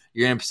fast?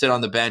 You're going to sit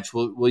on the bench.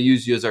 We'll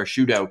use you as our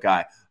shootout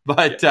guy.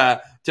 But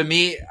to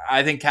me,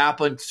 I think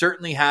Kaplan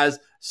certainly has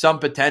some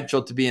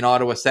potential to be an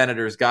Ottawa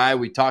Senators guy.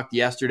 We talked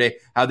yesterday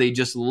how they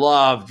just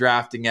love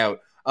drafting out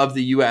of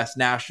the U.S.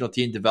 National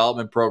Team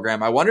Development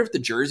Program. I wonder if the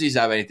jerseys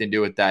have anything to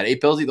do with that. Hey,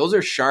 Pilsy, those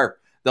are sharp.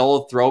 The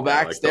old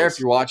throwbacks like there, those. If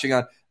you're watching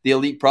on the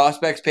Elite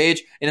Prospects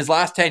page. In his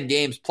last 10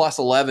 games, plus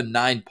 11,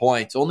 9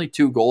 points. Only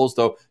 2 goals,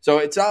 though. So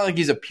it's not like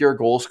he's a pure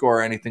goal scorer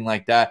or anything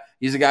like that.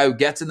 He's a guy who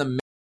gets in the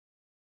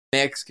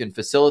mix, can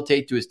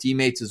facilitate to his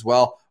teammates as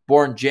well.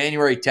 Born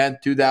January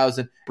 10th,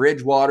 2000,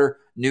 Bridgewater,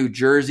 New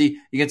Jersey.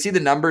 You can see the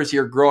numbers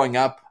here growing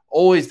up.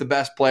 Always the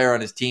best player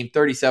on his team,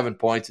 37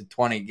 points in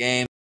 20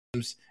 games.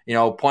 You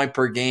know, point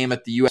per game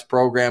at the U.S.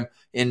 program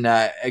in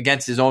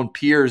against his own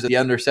peers at the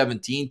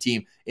under-17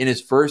 team in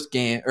his first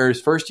game or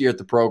his first year at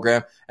the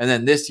program, and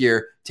then this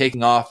year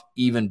taking off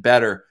even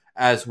better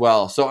as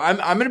well. So I'm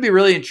going to be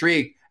really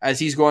intrigued as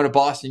he's going to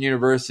Boston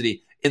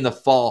University in the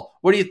fall.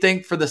 What do you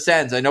think for the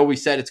Sens? I know we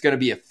said it's going to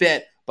be a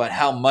fit, but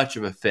how much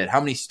of a fit? How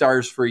many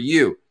stars for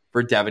you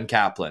for Devin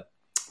Kaplan?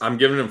 I'm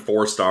giving him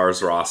 4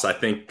 stars, Ross. I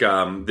think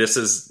this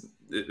is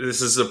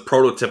a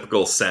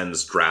prototypical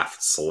Sens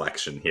draft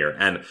selection here.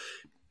 And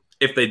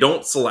if they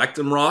don't select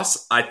him,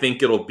 Ross, I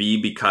think it'll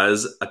be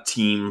because a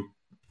team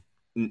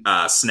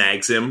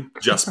snags him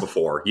just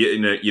before.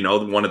 You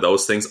know, one of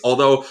those things.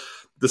 Although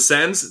the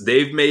Sens,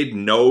 they've made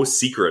no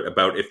secret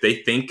about if they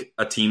think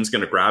a team's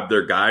going to grab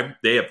their guy,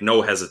 they have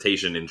no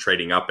hesitation in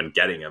trading up and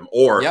getting him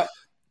or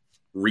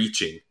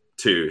reaching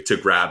to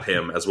grab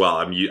him as well.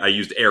 I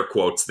used air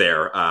quotes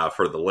there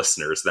for the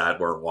listeners that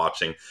weren't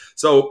watching.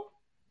 So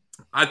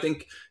I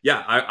think,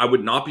 I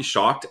would not be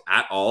shocked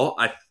at all.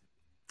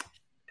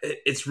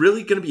 It's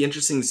really going to be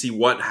interesting to see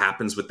what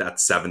happens with that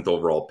 7th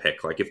overall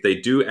pick. Like if they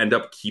do end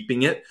up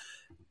keeping it,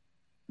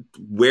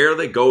 where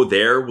they go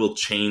there will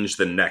change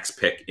the next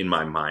pick in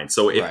my mind.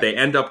 So if they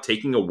end up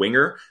taking a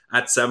winger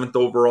at 7th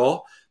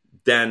overall,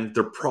 then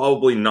they're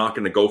probably not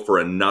going to go for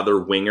another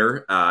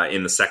winger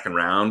in the second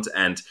round.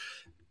 And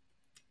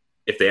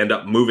if they end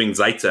up moving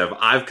Zaitsev,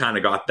 I've kind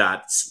of got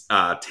that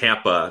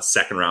Tampa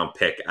second round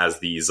pick as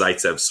the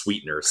Zaitsev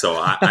sweetener. So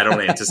I don't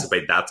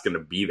anticipate that's going to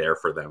be there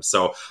for them.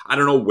 So I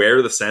don't know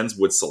where the Sens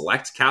would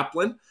select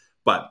Kaplan,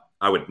 but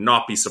I would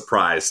not be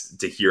surprised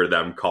to hear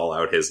them call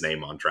out his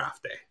name on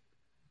draft day.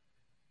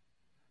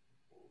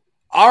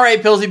 All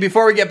right, Pilsy,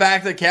 before we get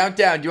back to the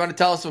countdown, do you want to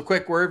tell us a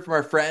quick word from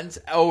our friends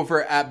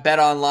over at Bet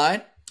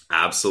Online?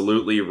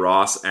 Absolutely,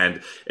 Ross.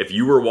 And if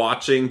you were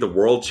watching the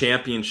World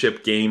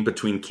Championship game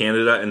between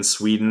Canada and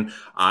Sweden,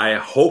 I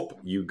hope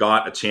you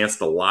got a chance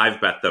to live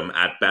bet them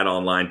at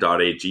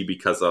betonline.ag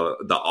because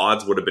the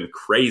odds would have been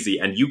crazy.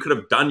 And you could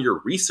have done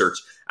your research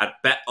at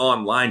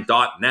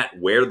betonline.net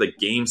where the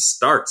game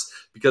starts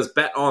because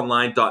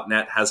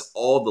betonline.net has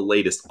all the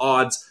latest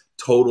odds,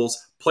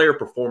 totals, player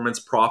performance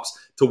props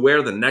to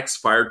where the next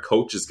fired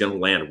coach is going to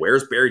land.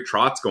 Where's Barry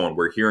Trotz going?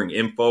 We're hearing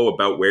info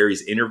about where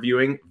he's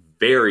interviewing.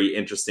 Very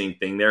interesting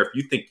thing there. If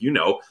you think you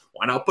know,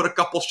 why not put a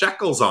couple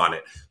shekels on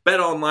it?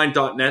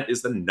 BetOnline.net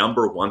is the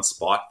 #1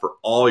 spot for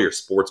all your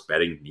sports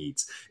betting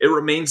needs. It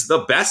remains the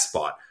best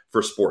spot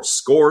for sports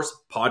scores,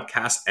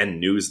 podcasts, and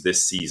news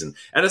this season.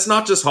 And it's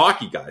not just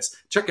hockey, guys.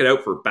 Check it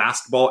out for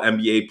basketball.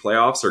 NBA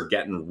playoffs are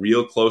getting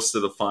real close to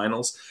the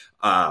finals.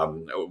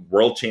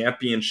 World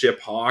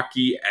Championship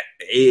hockey,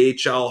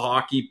 AHL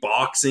hockey,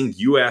 boxing,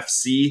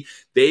 UFC,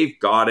 they've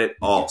got it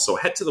all. So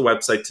head to the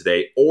website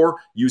today or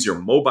use your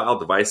mobile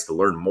device to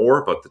learn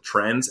more about the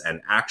trends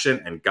and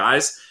action. And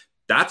guys,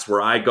 that's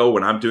where I go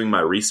when I'm doing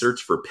my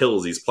research for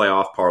Pillsy's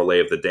playoff parlay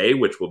of the day,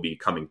 which will be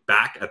coming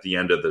back at the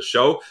end of the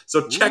show.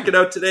 So check it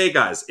out today,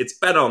 guys. It's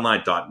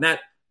betonline.net,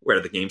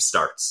 where the game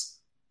starts.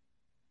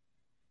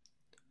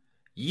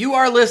 You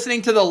are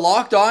listening to the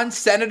Locked On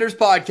Senators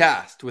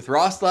podcast with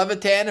Ross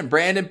Levitan and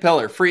Brandon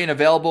Pillar, free and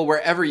available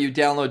wherever you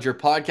download your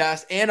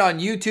podcast and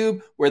on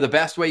YouTube, where the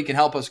best way you can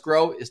help us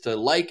grow is to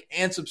like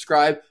and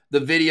subscribe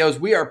the videos.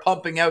 We are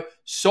pumping out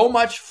so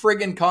much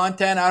friggin'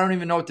 content. I don't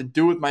even know what to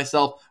do with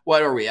myself.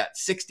 What are we at?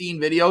 16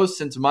 videos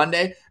since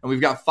Monday, and we've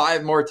got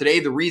 5 more today.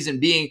 The reason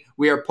being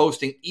we are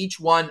posting each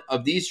one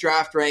of these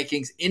draft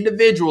rankings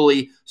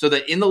individually so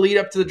that in the lead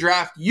up to the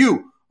draft,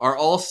 you are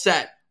all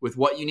set with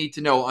what you need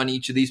to know on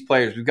each of these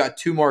players. We've got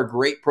 2 more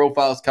great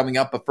profiles coming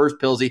up, but first,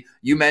 Pillsy,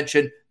 you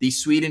mentioned the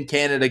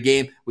Sweden-Canada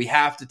game. We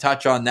have to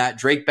touch on that.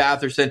 Drake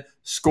Batherson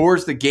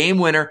scores the game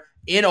winner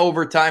in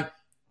overtime.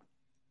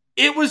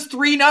 It was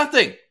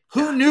 3-0.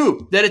 Who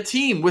knew that a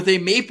team with a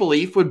Maple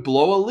Leaf would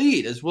blow a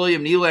lead, as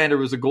William Nylander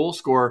was a goal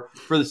scorer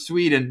for the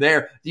Sweden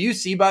there. Do you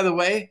see, by the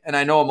way, and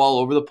I know I'm all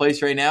over the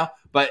place right now,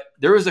 but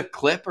there was a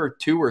clip or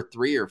 2 or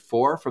 3 or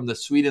 4 from the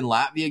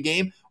Sweden-Latvia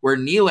game where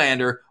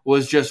Nylander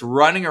was just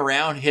running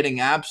around, hitting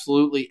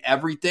absolutely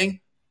everything.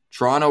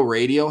 Toronto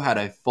radio had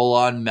a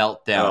full-on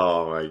meltdown.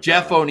 Oh my God.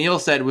 Jeff O'Neill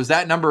said, was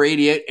that number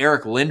 88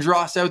 Eric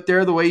Lindros out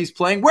there the way he's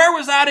playing? Where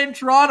was that in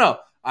Toronto?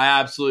 I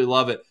absolutely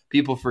love it.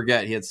 People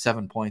forget he had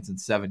 7 points in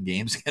 7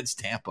 games against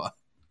Tampa.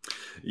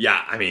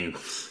 Yeah, I mean,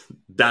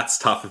 that's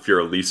tough if you're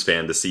a Leafs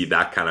fan to see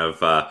that kind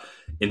of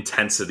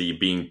intensity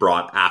being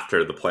brought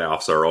after the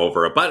playoffs are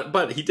over.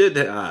 But he did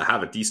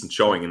have a decent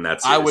showing in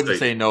that series. I wouldn't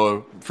say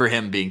no for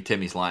him being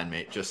Timmy's line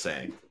mate, just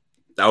saying.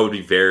 That would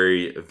be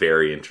very,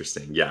 very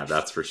interesting. Yeah,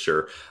 that's for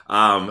sure.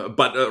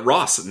 But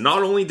Ross,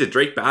 not only did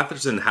Drake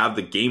Batherson have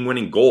the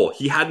game-winning goal,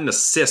 he had an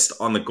assist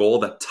on the goal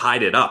that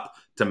tied it up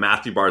to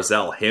Matthew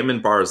Barzal. Him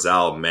and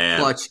Barzal, man.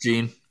 Clutch,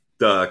 Gene.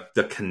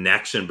 The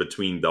connection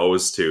between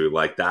those two,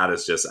 like, that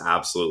is just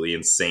absolutely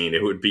insane.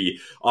 It would be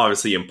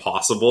obviously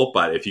impossible,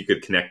 but if you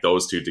could connect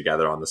those two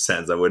together on the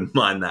Sens, I wouldn't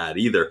mind that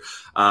either.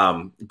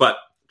 But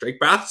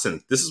Drake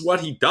Batherson, this is what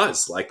he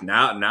does. Like,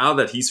 now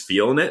that he's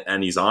feeling it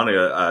and he's on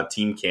a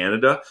Team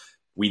Canada,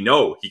 we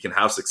know he can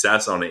have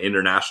success on an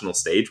international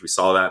stage. We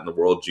saw that in the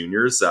World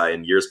Juniors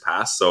in years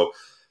past. So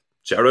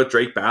shout out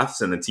Drake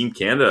Batherson and Team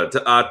Canada.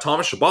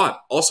 Thomas Chabot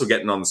also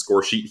getting on the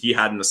score sheet. He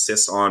had an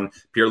assist on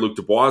Pierre-Luc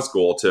Dubois'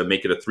 goal to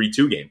make it a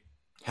 3-2 game.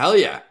 Hell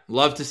yeah.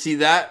 Love to see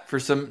that for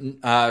some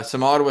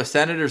Ottawa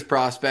Senators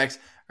players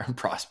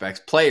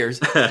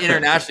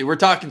internationally. We're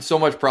talking so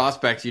much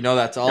prospects. You know,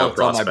 that's all that's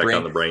on my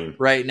brain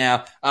right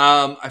now.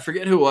 I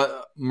forget who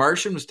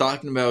Martian was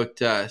talking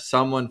about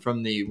someone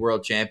from the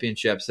World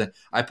Championships, and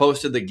I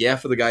posted the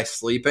gif of the guy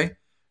sleeping.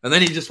 And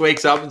then he just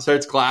wakes up and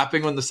starts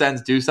clapping when the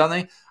Sens do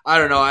something. I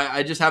don't know.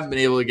 I just haven't been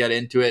able to get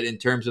into it in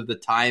terms of the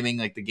timing.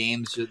 Like the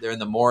games, they're in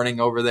the morning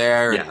over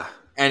there. Yeah.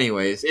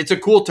 Anyways, it's a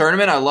cool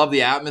tournament. I love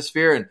the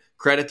atmosphere and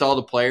credit to all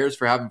the players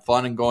for having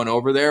fun and going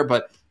over there.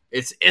 But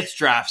it's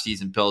draft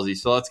season, Pillsy.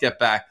 So let's get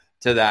back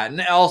to that. And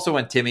also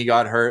when Timmy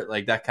got hurt,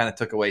 like that kind of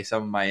took away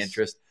some of my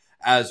interest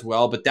as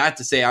well. But that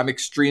to say, I'm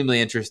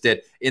extremely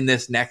interested in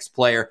this next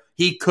player.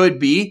 He could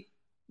be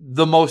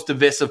the most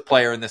divisive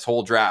player in this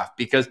whole draft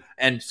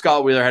and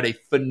Scott Wheeler had a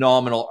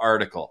phenomenal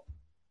article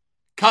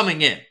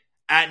coming in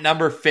at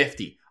number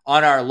 50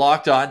 on our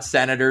Locked On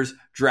Senators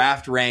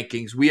draft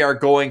rankings. We are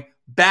going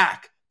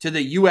back to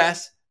the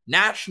U.S.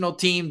 National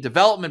Team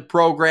Development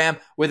Program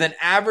with an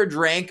average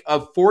rank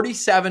of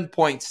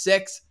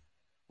 47.6.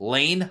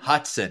 Lane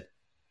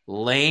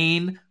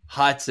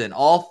Hutson,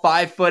 all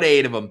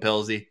 5'8" of them,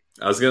 Pillsy.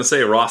 I was going to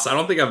say, Ross, I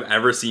don't think I've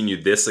ever seen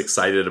you this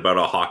excited about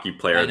a hockey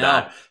player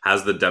that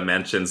has the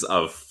dimensions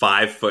of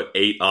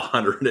 5'8",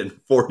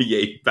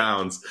 148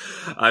 pounds.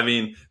 I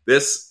mean,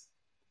 the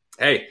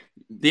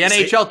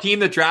NHL team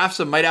that drafts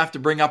him might have to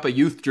bring up a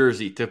youth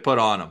jersey to put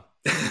on him.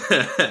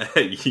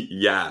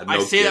 Yeah,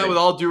 I say that with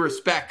all due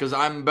respect because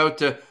I'm about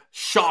to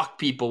shock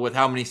people with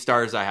how many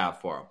stars I have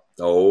for him.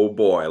 Oh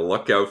boy,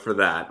 look out for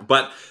that.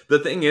 But the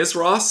thing is,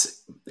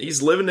 Ross,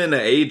 he's living in an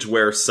age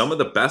where some of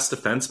the best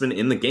defensemen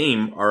in the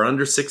game are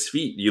under 6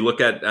 feet. You look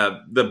at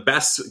the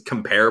best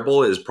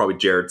comparable is probably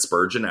Jared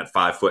Spurgeon at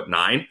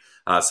 5'9".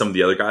 Some of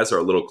the other guys are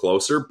a little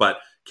closer, but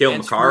Cale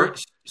Makar.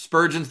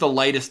 Spurgeon's the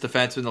lightest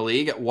defenseman in the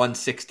league at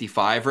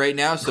 165 right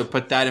now. So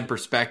put that in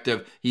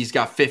perspective. He's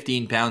got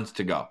 15 pounds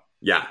to go.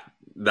 Yeah,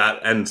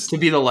 to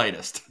be the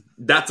lightest.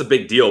 That's a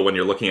big deal when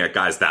you're looking at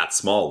guys that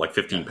small. Like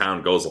 15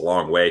 pound goes a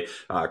long way.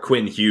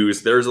 Quinn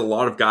Hughes, there's a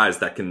lot of guys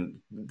that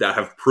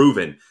have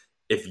proven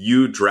if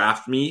you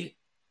draft me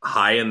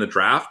high in the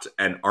draft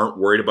and aren't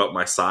worried about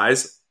my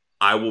size,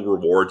 I will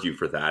reward you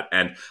for that.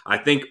 And I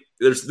think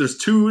there's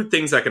two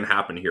things that can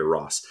happen here,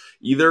 Ross.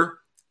 Either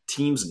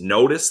teams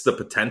notice the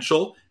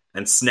potential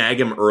and snag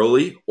him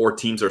early, or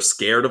teams are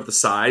scared of the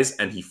size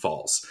and he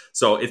falls.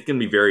 So it's going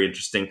to be very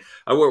interesting.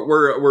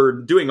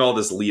 We're doing all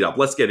this lead up.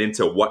 Let's get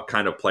into what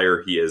kind of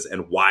player he is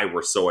and why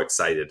we're so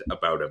excited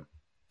about him.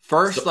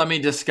 First, let me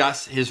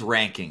discuss his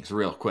rankings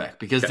real quick,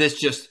 because this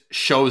just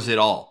shows it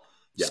all.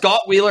 Yeah.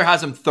 Scott Wheeler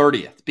has him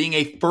 30th, being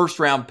a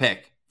first-round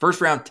pick,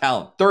 first-round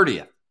talent,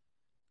 30th.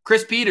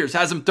 Chris Peters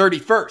has him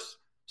 31st,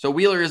 so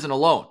Wheeler isn't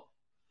alone.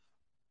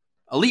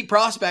 Elite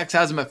Prospects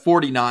has him at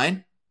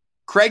 49,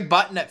 Craig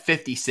Button at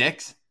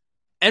 56,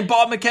 and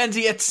Bob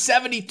McKenzie at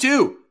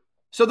 72.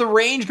 So the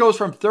range goes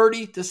from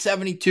 30 to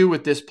 72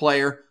 with this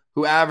player,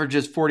 who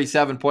averages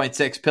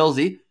 47.6.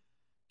 Pilsy,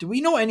 do we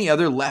know any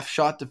other left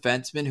shot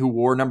defenseman who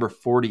wore number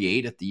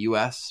 48 at the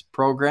U.S.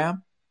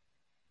 program?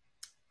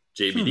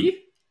 JBD?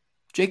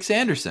 Jake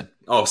Sanderson.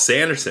 Oh,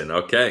 Sanderson.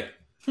 Okay.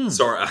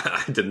 Sorry,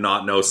 I did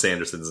not know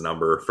Sanderson's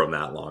number from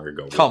that long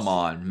ago. Come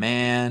on,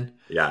 man.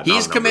 Yeah,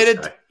 he's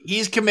committed.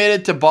 He's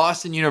committed to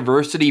Boston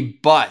University,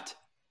 but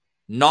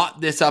not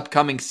this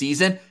upcoming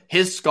season.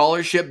 His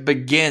scholarship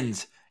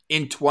begins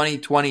in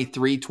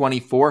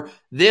 2023-24.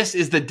 This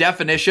is the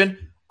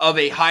definition of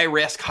a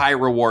high-risk,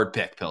 high-reward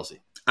pick, Pilsy.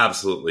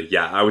 Absolutely.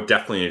 Yeah, I would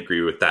definitely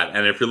agree with that.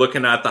 And if you're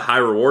looking at the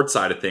high-reward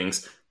side of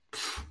things,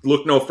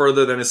 look no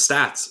further than his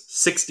stats.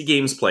 60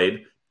 games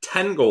played,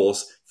 10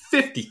 goals,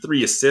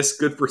 53 assists,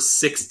 good for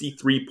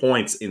 63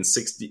 points in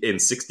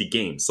 60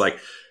 games. Like,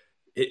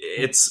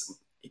 it's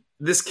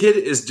this kid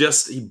is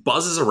just, he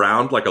buzzes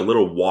around like a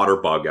little water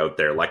bug out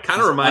there. Like,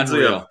 kind of reminds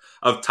me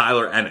of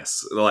Tyler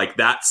Ennis. Like,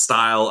 that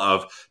style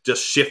of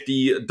just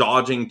shifty,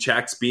 dodging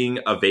checks, being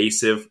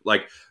evasive,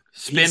 like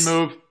spin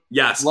move.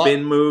 Yeah,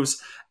 spin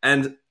moves.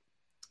 And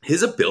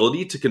his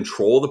ability to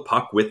control the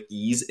puck with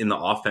ease in the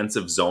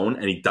offensive zone,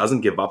 and he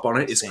doesn't give up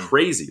on it, is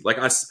crazy. Like,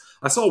 I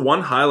saw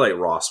one highlight,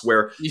 Ross,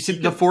 where... You see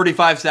the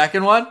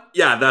 45-second one?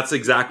 Yeah, that's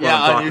exactly what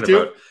I'm talking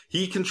about.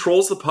 He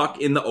controls the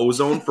puck in the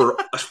O-zone for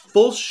a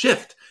full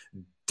shift,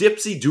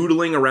 dipsy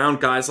doodling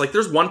around guys. Like,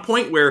 there's one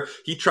point where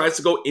he tries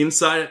to go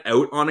inside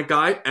out on a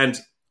guy, and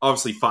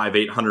obviously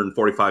 5'8",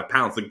 145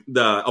 pounds.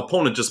 The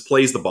opponent just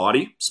plays the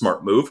body,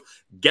 smart move,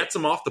 gets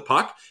him off the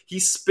puck. He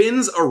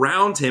spins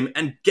around him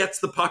and gets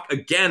the puck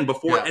again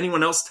before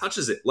anyone else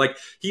touches it. Like,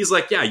 he's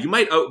like, yeah, you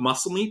might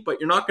out-muscle me,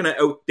 but you're not going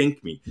to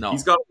out-think me. No.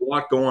 He's got a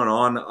lot going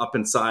on up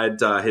inside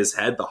his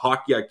head. The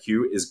hockey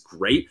IQ is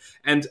great.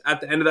 And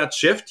at the end of that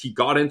shift, he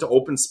got into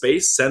open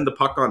space, sent the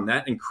puck on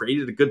net, and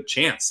created a good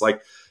chance.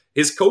 Like,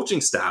 his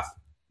coaching staff,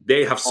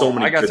 they have so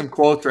many... I got some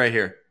quotes right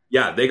here.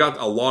 Yeah, they got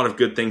a lot of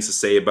good things to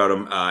say about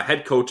him.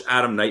 Head coach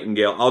Adam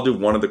Nightingale, I'll do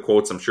one of the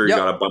quotes. I'm sure you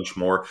got a bunch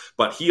more.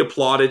 But he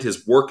applauded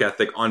his work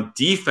ethic on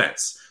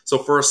defense. So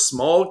for a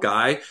small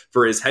guy,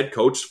 for his head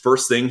coach,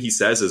 first thing he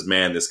says is,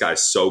 man, this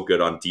guy's so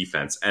good on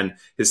defense. And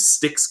his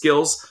stick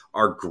skills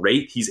are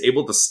great. He's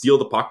able to steal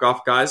the puck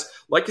off guys.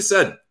 Like I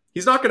said,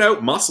 he's not going to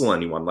out-muscle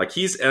anyone. Like,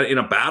 he's in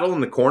a battle in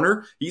the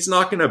corner. He's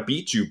not going to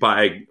beat you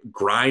by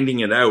grinding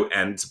it out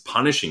and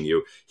punishing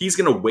you. He's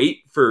going to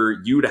wait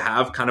for you to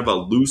have kind of a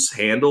loose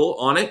handle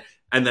on it,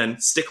 and then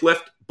stick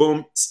lift,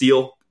 boom,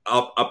 steal,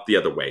 up the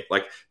other way.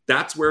 Like,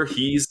 that's where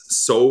he's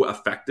so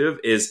effective,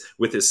 is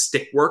with his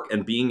stick work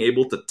and being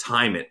able to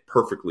time it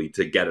perfectly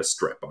to get a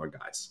strip on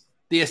guys.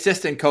 The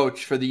assistant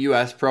coach for the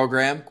U.S.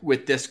 program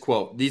with this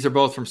quote. These are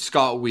both from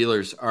Scott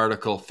Wheeler's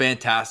article.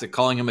 Fantastic,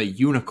 calling him a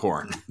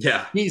unicorn.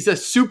 Yeah. He's a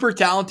super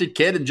talented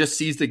kid and just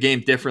sees the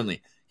game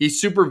differently. He's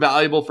super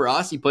valuable for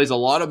us. He plays a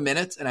lot of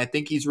minutes, and I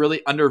think he's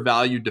really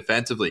undervalued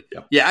defensively.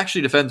 Yep. He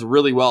actually defends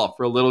really well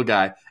for a little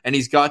guy, and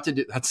he's got to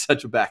do... That's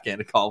such a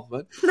backhanded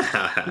compliment.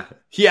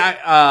 He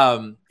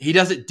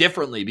does it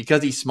differently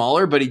because he's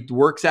smaller, but he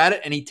works at it,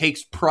 and he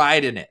takes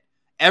pride in it.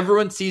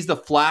 Everyone sees the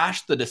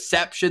flash, the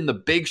deception, the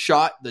big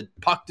shot, the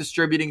puck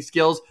distributing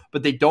skills,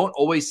 but they don't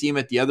always see him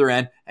at the other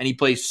end, and he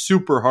plays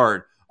super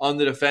hard on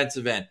the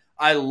defensive end.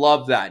 I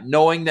love that,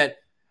 knowing that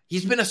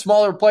he's been a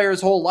smaller player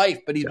his whole life,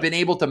 but he's been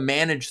able to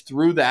manage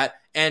through that,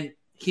 and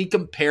he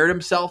compared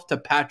himself to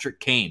Patrick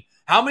Kane.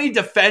 How many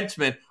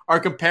defensemen are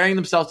comparing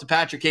themselves to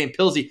Patrick Kane?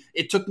 Pilsy,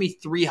 it took me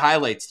 3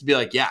 highlights to be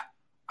like, yeah,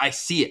 I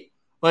see it.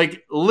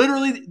 Like,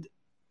 literally...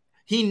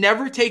 He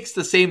never takes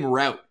the same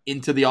route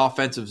into the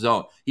offensive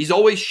zone. He's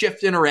always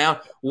shifting around.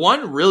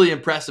 One really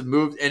impressive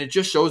move, and it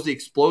just shows the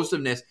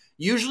explosiveness.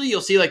 Usually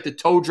you'll see like the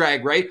toe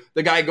drag, right?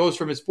 The guy goes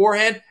from his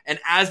forehand, and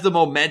as the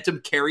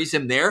momentum carries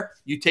him there,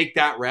 you take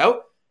that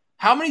route.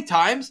 How many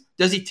times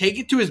does he take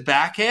it to his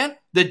backhand?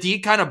 The D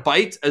kind of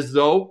bites as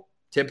though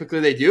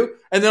typically they do.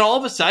 And then all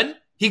of a sudden,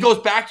 he goes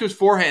back to his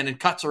forehand and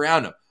cuts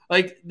around him.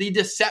 Like, the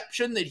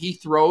deception that he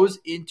throws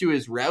into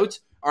his routes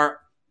are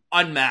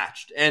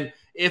unmatched. And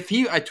I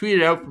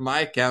tweeted out from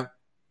my account,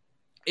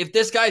 if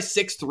this guy's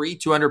 6'3",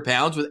 200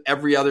 pounds with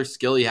every other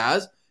skill he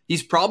has,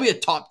 he's probably a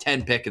top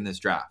 10 pick in this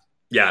draft.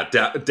 Yeah,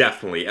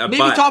 definitely. Maybe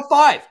top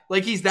 5.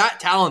 Like, he's that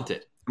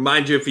talented.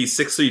 Mind you, if he's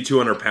 6'3",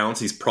 200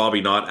 pounds, he's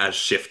probably not as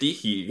shifty.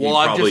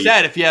 I just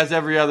said if he has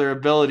every other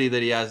ability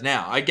that he has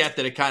now. I get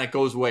that it kind of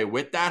goes away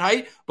with that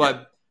height,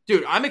 but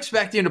Dude, I'm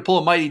expecting him to pull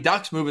a Mighty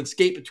Ducks move and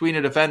skate between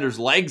a defender's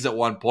legs at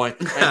one point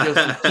and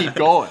just keep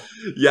going.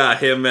 Yeah,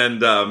 him and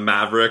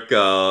Maverick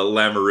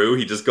Lamoureux,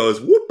 he just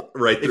goes whoop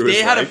right through his legs.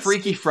 If they had a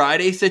Freaky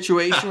Friday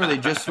situation where they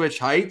just switch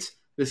heights,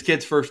 this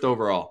kid's first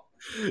overall.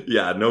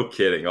 Yeah, no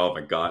kidding. Oh my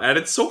God. And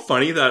it's so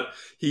funny that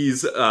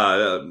he's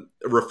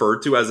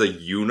referred to as a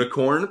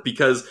unicorn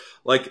because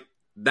like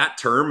that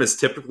term is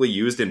typically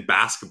used in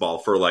basketball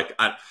for like,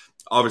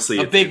 obviously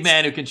a big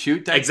man who can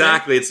shoot.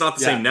 Exactly. It's not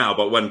the same now,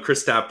 but when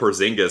Kristaps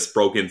Porzingis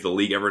broke into the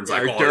league, everyone's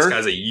like, oh, this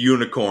guy's a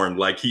unicorn.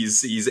 Like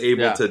he's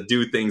able to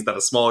do things that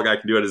a small guy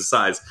can do at his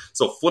size.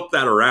 So flip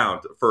that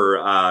around for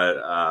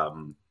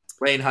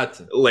Lane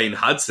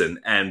Hudson,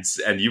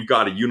 and you've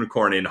got a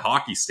unicorn in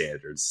hockey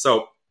standards.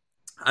 So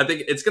I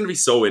think it's going to be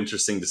so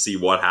interesting to see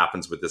what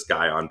happens with this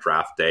guy on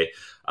draft day.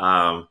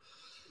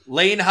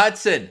 Lane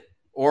Hudson,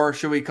 or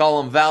should we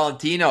call him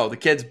Valentino? The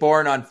kid's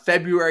born on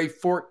February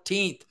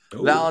 14th,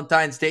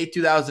 Valentine's Day,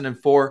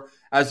 2004.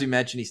 As we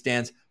mentioned, he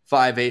stands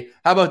 5'8".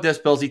 How about this,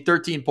 Billsy?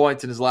 13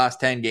 points in his last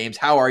 10 games.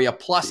 How are you?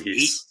 Plus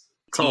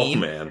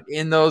 18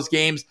 in those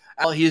games.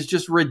 He is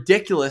just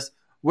ridiculous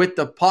with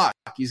the puck.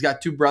 He's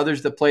got two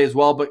brothers that play as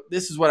well, but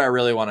this is what I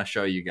really want to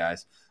show you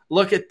guys.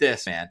 Look at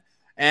this, man.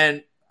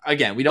 And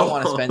again, we don't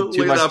want to spend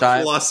too much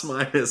time. Plus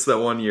minus that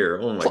 1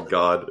 year. Oh my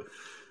God.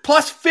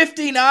 Plus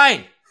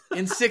 59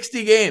 in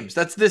 60 games.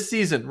 That's this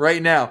season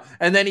right now.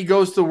 And then he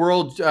goes to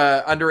World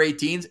under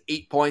 18s,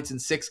 8 points in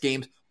 6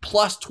 games,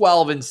 plus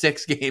 12 in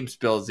 6 games,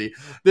 Billsy.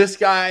 This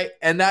guy,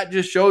 and that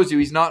just shows you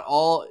he's not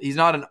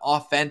an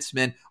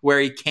offenseman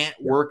where he can't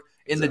work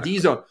in the D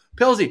zone.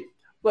 Pillsy,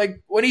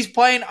 like when he's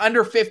playing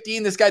under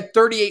 15, this guy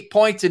 38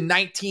 points in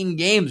 19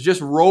 games, just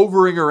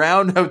rovering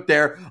around out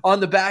there on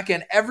the back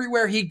end.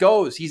 Everywhere he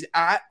goes, he's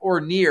at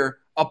or near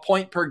a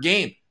point per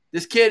game.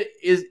 This kid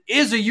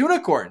is a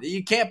unicorn.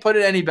 You can't put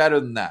it any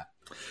better than that.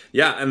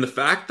 Yeah, and the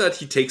fact that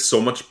he takes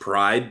so much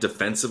pride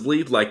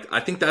defensively, like I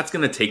think that's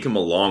going to take him a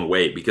long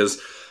way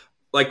because,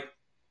 like,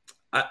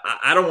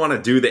 I don't want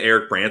to do the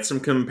Eric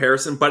Branson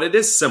comparison, but it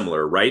is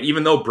similar, right?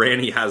 Even though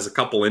Branny has a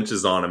couple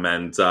inches on him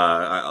and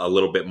a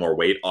little bit more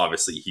weight,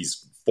 obviously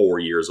he's 4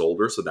 years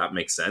older, so that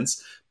makes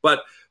sense. But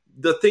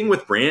the thing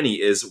with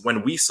Branny is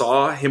when we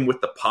saw him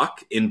with the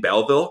puck in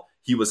Belleville,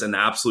 he was an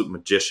absolute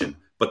magician.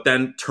 But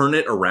then turn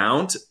it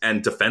around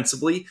and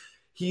defensively,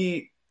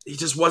 he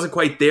just wasn't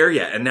quite there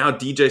yet. And now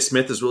DJ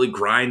Smith is really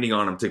grinding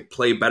on him to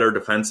play better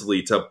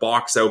defensively, to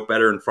box out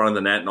better in front of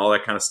the net and all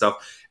that kind of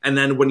stuff. And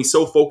then when he's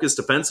so focused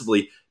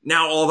defensively,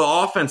 now all the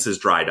offense is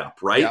dried up,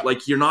 right? Yeah.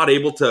 Like you're not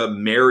able to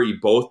marry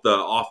both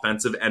the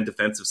offensive and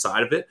defensive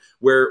side of it,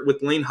 where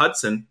with Lane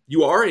Hudson,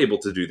 you are able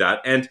to do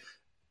that. And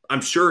I'm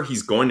sure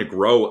he's going to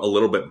grow a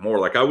little bit more.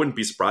 Like I wouldn't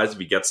be surprised if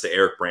he gets to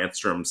Eric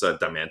Brandstrom's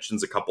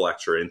dimensions, a couple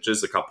extra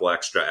inches, a couple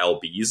extra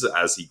LBs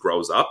as he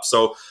grows up.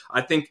 So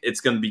I think it's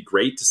going to be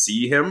great to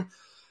see him.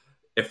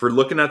 If we're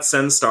looking at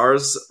Send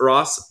Stars,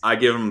 Ross, I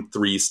give him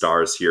 3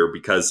 stars here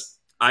because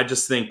I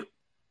just think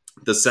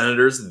the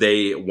Senators,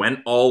 they went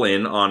all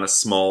in on a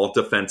small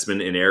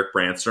defenseman in Eric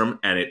Brandstrom,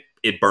 and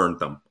it burned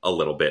them a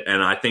little bit.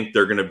 And I think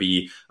they're going to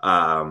be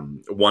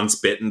once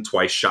bitten,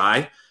 twice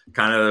shy.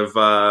 Kind of,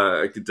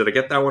 did I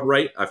get that one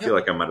right? I feel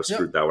like I might have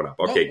screwed that one up.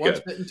 Okay, good. Once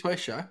bitten,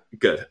 twice shy.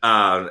 Good.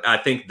 I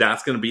think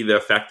that's going to be the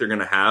effect they're going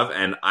to have,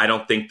 and I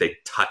don't think they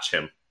touch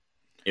him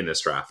in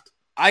this draft.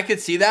 I could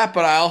see that,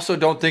 but I also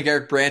don't think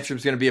Eric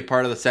Brandstrom's going to be a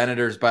part of the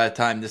Senators by the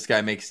time this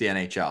guy makes the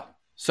NHL.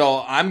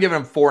 So I'm giving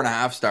him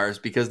 4.5 stars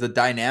because the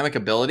dynamic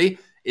ability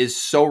is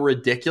so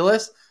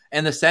ridiculous.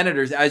 And the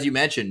Senators, as you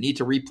mentioned, need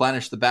to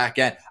replenish the back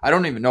end. I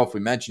don't even know if we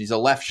mentioned he's a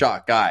left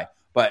shot guy,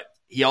 but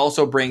he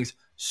also brings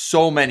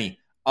so many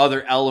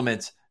other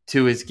elements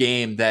to his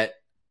game that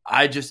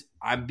I'd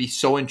be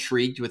so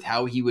intrigued with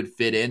how he would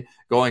fit in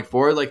going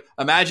forward. Like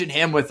imagine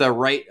him with a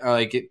right,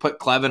 put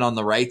Clevin on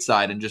the right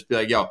side and just be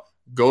like, yo,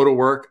 go to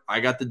work.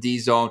 I got the D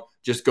zone.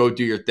 Just go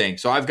do your thing.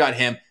 So I've got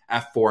him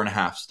at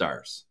 4.5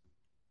 stars.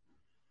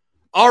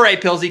 All right,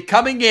 Pillsy,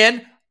 coming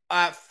in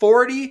at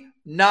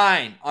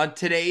 49 on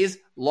today's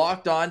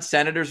Locked On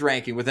Senators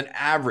ranking with an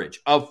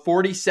average of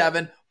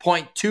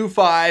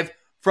 47.25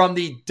 from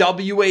the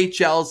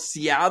WHL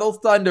Seattle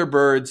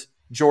Thunderbirds,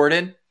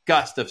 Jordan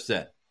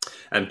Gustafsson.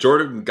 And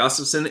Jordan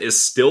Gustafsson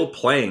is still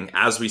playing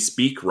as we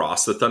speak,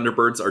 Ross. The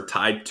Thunderbirds are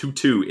tied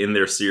 2-2 in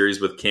their series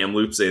with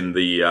Kamloops in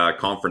the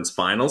conference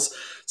finals.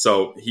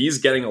 So he's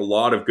getting a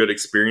lot of good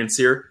experience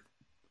here.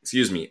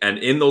 And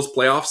in those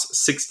playoffs,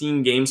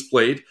 16 games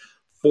played,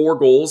 4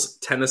 goals,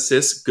 10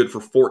 assists, good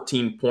for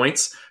 14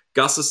 points.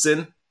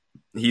 Gustafsson,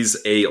 he's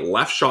a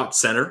left shot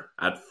center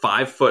at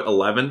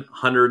 5'11",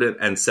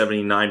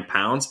 179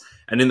 pounds.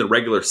 And in the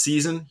regular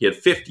season, he had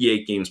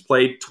 58 games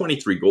played,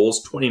 23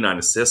 goals, 29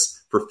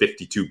 assists for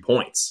 52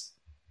 points.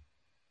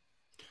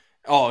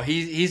 Oh,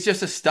 he's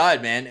just a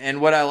stud, man.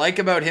 And what I like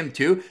about him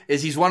too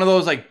is he's one of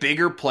those like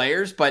bigger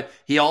players, but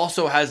he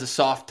also has a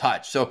soft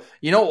touch. So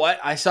you know what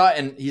I saw,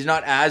 and he's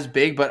not as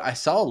big, but I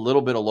saw a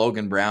little bit of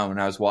Logan Brown when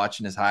I was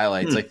watching his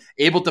highlights, like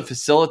able to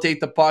facilitate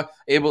the puck,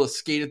 able to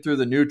skate it through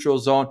the neutral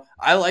zone.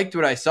 I liked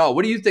what I saw.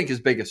 What do you think his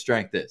biggest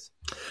strength is?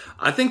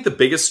 I think the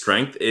biggest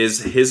strength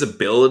is his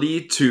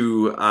ability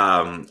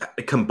to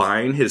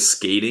combine his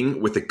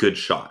skating with a good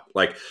shot.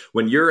 Like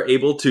when you're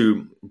able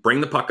to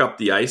bring the puck up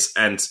the ice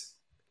and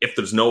if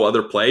there's no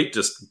other play,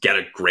 just get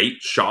a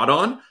great shot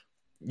on,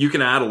 you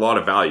can add a lot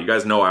of value. You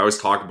guys know I always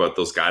talk about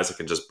those guys that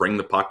can just bring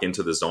the puck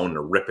into the zone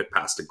and rip it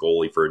past a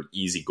goalie for an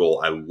easy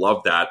goal. I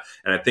love that.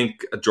 And I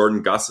think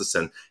Jordan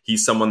Gustafsson,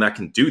 he's someone that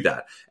can do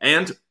that.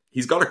 And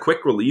he's got a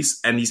quick release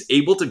and he's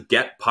able to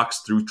get pucks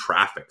through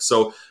traffic.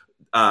 So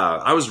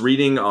I was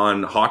reading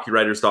on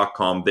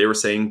hockeywriters.com. They were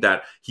saying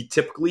that he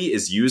typically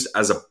is used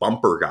as a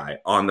bumper guy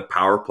on the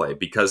power play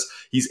because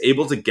he's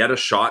able to get a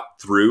shot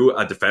through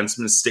a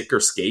defenseman's stick or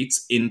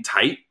skates in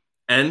tight.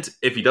 And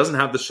if he doesn't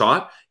have the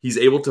shot, he's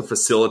able to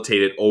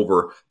facilitate it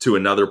over to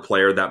another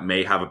player that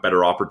may have a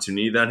better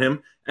opportunity than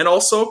him. And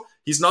also,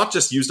 he's not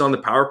just used on the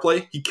power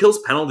play, he kills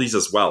penalties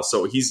as well.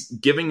 So he's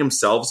giving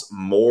himself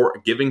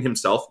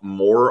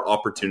more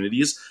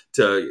opportunities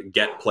to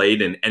get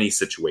played in any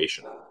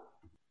situation.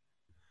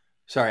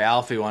 Sorry,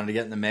 Alfie wanted to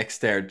get in the mix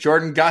there.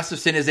 Jordan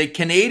Gustafsson is a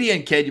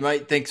Canadian kid. You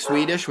might think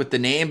Swedish with the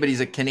name, but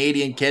he's a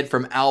Canadian kid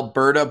from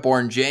Alberta,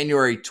 born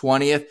January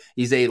 20th.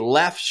 He's a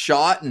left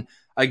shot. And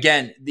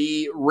again,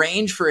 the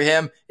range for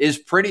him is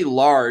pretty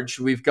large.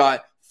 We've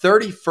got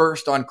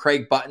 31st on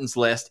Craig Button's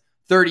list,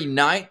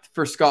 39th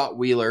for Scott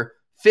Wheeler,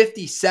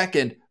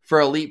 52nd for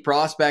Elite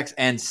Prospects,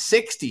 and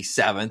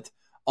 67th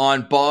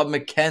on Bob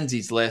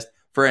McKenzie's list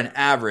for an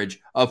average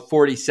of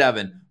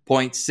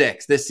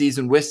 47.6. This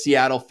season with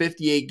Seattle,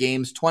 58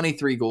 games,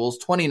 23 goals,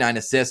 29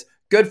 assists,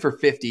 good for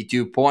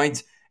 52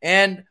 points.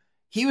 And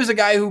he was a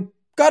guy who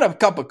got a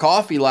cup of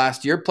coffee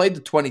last year, played the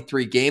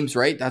 23 games,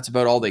 right? That's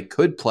about all they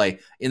could play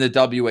in the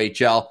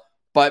WHL.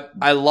 But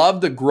I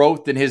love the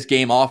growth in his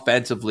game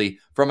offensively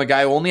from a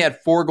guy who only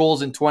had 4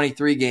 goals in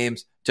 23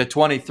 games to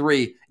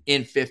 23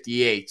 in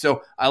 58.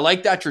 So I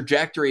like that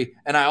trajectory.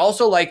 And I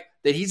also like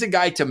that he's a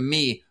guy to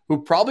me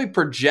who probably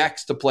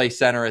projects to play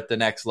center at the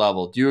next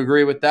level. Do you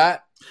agree with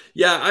that?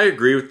 Yeah, I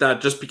agree with that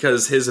just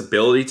because his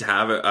ability to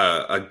have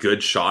a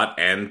good shot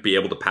and be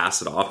able to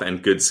pass it off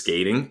and good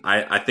skating,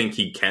 I think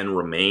he can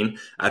remain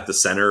at the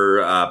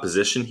center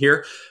position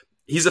here.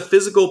 He's a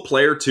physical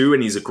player too,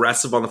 and he's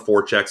aggressive on the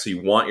forecheck, so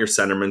you want your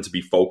centerman to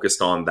be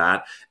focused on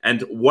that.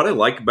 And what I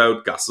like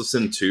about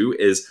Gustafsson too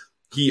is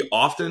he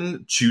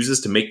often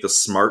chooses to make the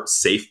smart,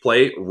 safe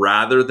play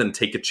rather than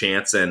take a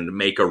chance and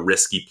make a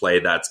risky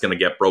play that's going to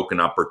get broken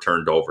up or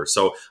turned over.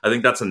 So I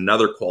think that's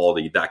another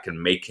quality that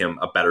can make him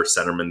a better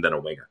centerman than a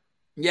winger.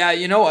 Yeah,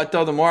 you know what,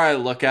 though? The more I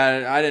look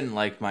at it, I didn't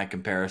like my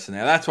comparison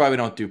there. That's why we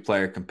don't do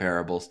player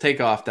comparables. Take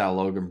off that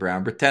Logan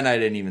Brown. Pretend I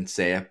didn't even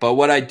say it. But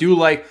what I do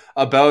like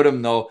about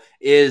him, though,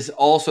 is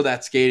also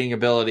that skating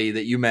ability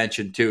that you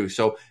mentioned, too.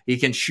 So he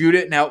can shoot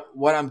it. Now,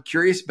 what I'm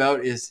curious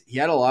about is he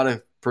had a lot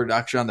of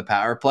production on the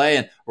power play,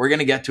 and we're going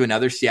to get to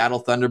another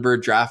Seattle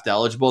Thunderbird draft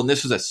eligible, and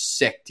this was a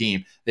sick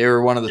team. They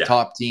were one of the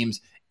top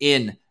teams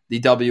in the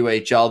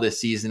WHL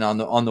this season.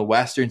 On the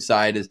western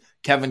side is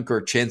Kevin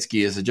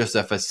Korchinski is just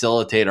a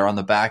facilitator on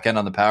the back end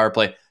on the power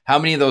play. How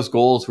many of those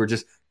goals were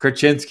just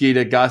Korchinski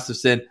to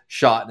Gustafsson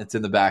shot and it's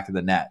in the back of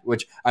the net,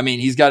 which, I mean,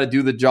 he's got to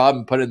do the job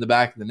and put it in the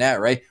back of the net,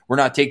 right? We're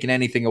not taking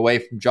anything away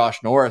from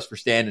Josh Norris for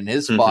standing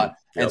his spot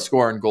and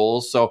scoring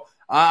goals. So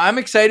I'm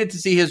excited to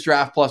see his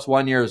draft plus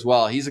 1 year as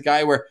well. He's a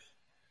guy where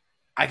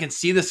I can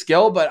see the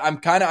skill, but I'm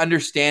kind of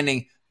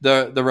understanding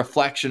the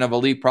reflection of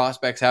Elite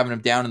Prospects having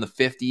him down in the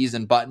 50s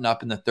and Button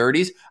up in the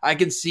 30s. I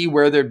can see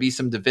where there'd be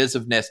some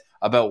divisiveness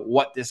about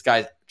what this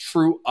guy's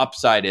true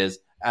upside is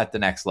at the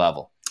next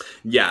level.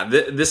 Yeah,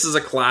 this is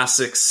a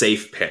classic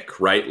safe pick,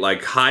 right?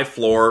 Like high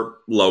floor,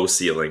 low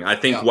ceiling. I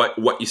think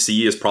what you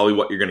see is probably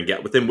what you're going to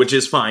get with him, which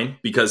is fine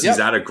because he's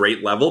at a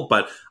great level,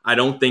 but I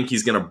don't think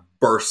he's going to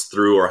burst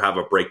through or have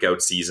a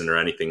breakout season or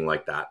anything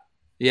like that.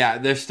 Yeah,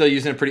 they're still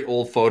using a pretty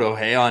old photo,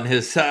 on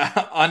his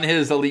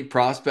Elite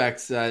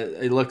Prospects.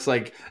 It looks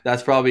like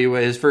that's probably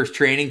his first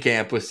training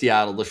camp with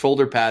Seattle. The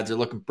shoulder pads are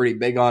looking pretty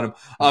big on him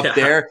up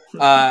there.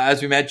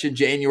 As we mentioned,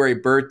 January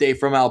birthday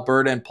from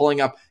Alberta, and pulling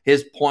up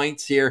his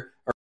points here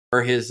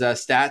or his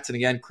stats. And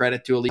again,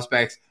 credit to Elite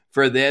Prospects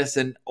for this,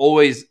 and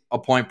always a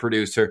point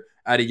producer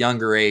at a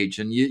younger age.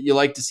 And you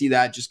like to see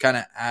that just kind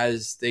of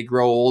as they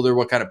grow older,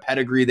 what kind of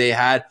pedigree they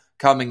had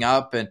coming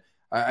up. And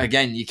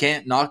again, you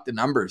can't knock the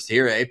numbers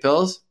here,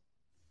 Pills?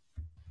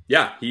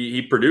 Yeah,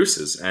 he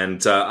produces.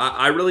 And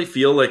I really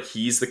feel like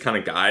he's the kind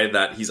of guy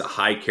that he's a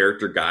high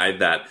character guy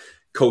that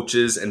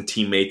coaches and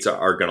teammates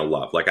are going to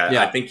love. Like,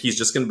 I think he's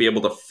just going to be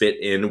able to fit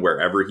in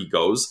wherever he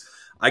goes.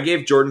 I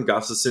gave Jordan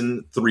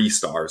Gustafsson 3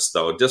 stars,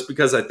 though, just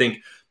because I think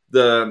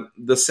the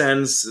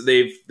Sens,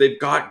 they've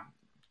got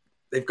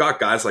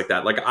guys like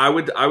that. Like, I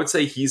would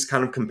say he's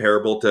kind of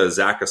comparable to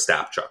Zach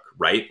Ostapchuk,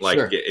 right?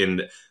 Like,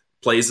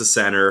 plays the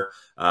center,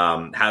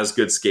 has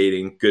good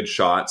skating, good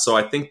shot. So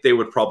I think they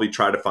would probably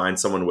try to find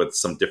someone with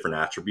some different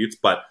attributes,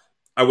 but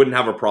I wouldn't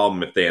have a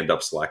problem if they end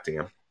up selecting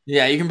him.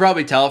 Yeah, you can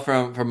probably tell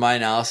from my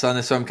analysis on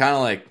this. So I'm kind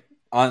of like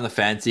on the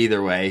fence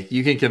either way.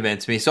 You can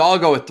convince me. So I'll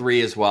go with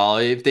 3 as well.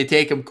 If they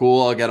take him,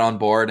 cool, I'll get on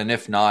board. And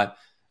if not,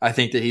 I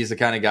think that he's the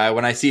kind of guy,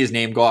 when I see his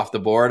name go off the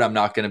board, I'm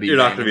not going to be. You're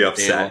not going to be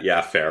upset.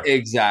 Yeah, fair.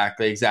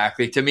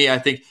 Exactly. To me, I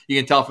think you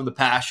can tell from the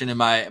passion in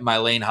my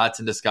Lane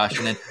Hudson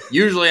discussion. And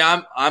usually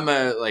I'm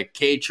a like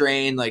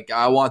K-train, like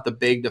I want the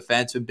big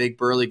defenseman, big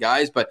burly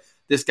guys, but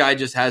this guy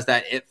just has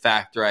that it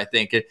factor, I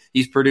think.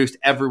 He's produced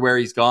everywhere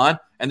he's gone,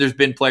 and there's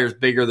been players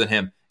bigger than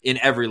him in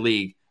every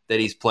league that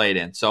he's played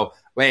in. So,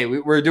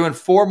 we're doing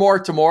 4 more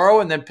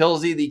tomorrow, and then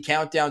Pilsy, the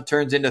countdown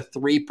turns into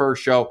 3 per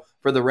show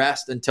for the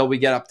rest until we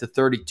get up to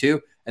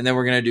 32, and then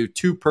we're going to do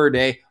 2 per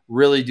day,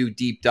 really do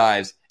deep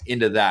dives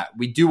into that.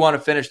 We do want to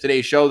finish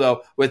today's show,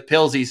 though, with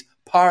Pilsy's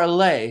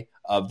parlay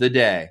of the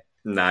day.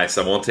 Nice.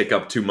 I won't take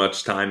up too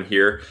much time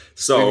here.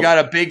 So we've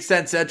got a big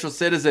Send Central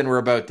citizen we're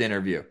about to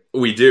interview.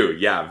 We do.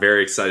 Yeah,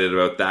 very excited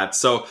about that.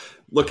 So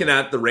looking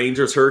at the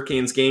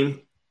Rangers-Hurricanes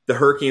game, the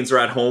Hurricanes are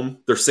at home.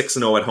 They're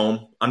 6-0 at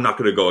home. I'm not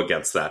going to go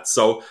against that.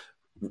 So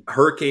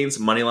Hurricanes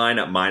money line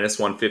at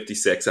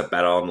 -156 at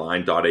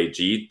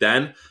betonline.ag.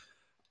 Then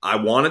I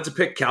wanted to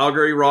pick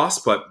Calgary, Ross,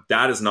 but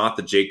that is not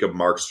the Jacob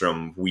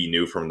Markstrom we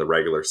knew from the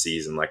regular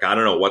season. Like, I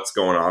don't know what's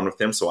going on with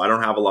him, so I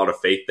don't have a lot of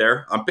faith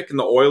there. I'm picking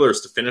the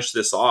Oilers to finish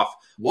this off.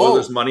 Whoa.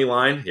 Oilers money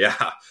line,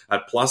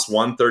 at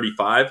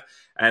 +135.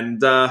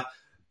 And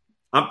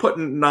I'm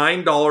putting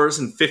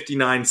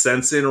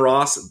 $9.59 in,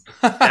 Ross.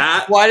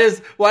 That, why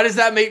does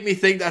that make me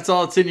think that's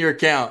all that's in your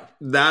account?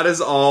 That is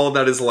all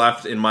that is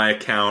left in my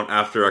account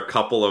after a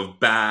couple of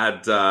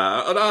bad,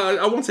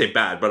 I won't say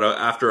bad, but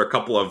after a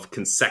couple of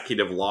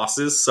consecutive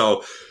losses.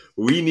 So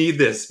we need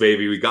this,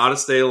 baby. We got to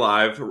stay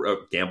alive,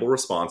 gamble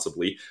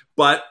responsibly.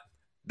 But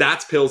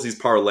that's Pilsy's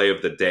parlay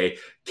of the day.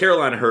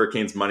 Carolina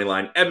Hurricanes money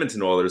line,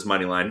 Edmonton Oilers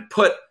money line.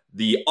 Put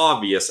the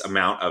obvious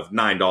amount of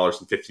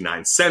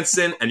 $9.59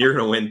 in, and you're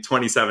going to win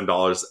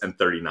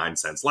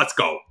 $27.39. Let's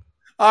go.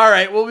 All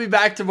right, we'll be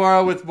back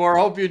tomorrow with more.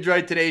 Hope you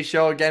enjoyed today's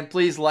show. Again,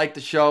 please like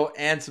the show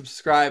and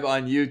subscribe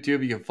on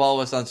YouTube. You can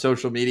follow us on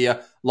social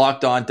media,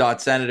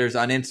 LockedOn.Senators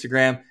on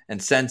Instagram, and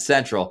Send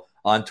Central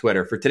on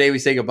Twitter. For today, we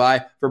say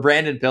goodbye. For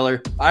Brandon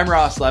Pillar, I'm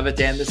Ross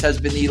Levitan. This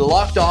has been the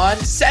Locked On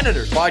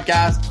Senators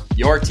podcast,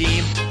 your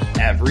team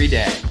every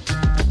day.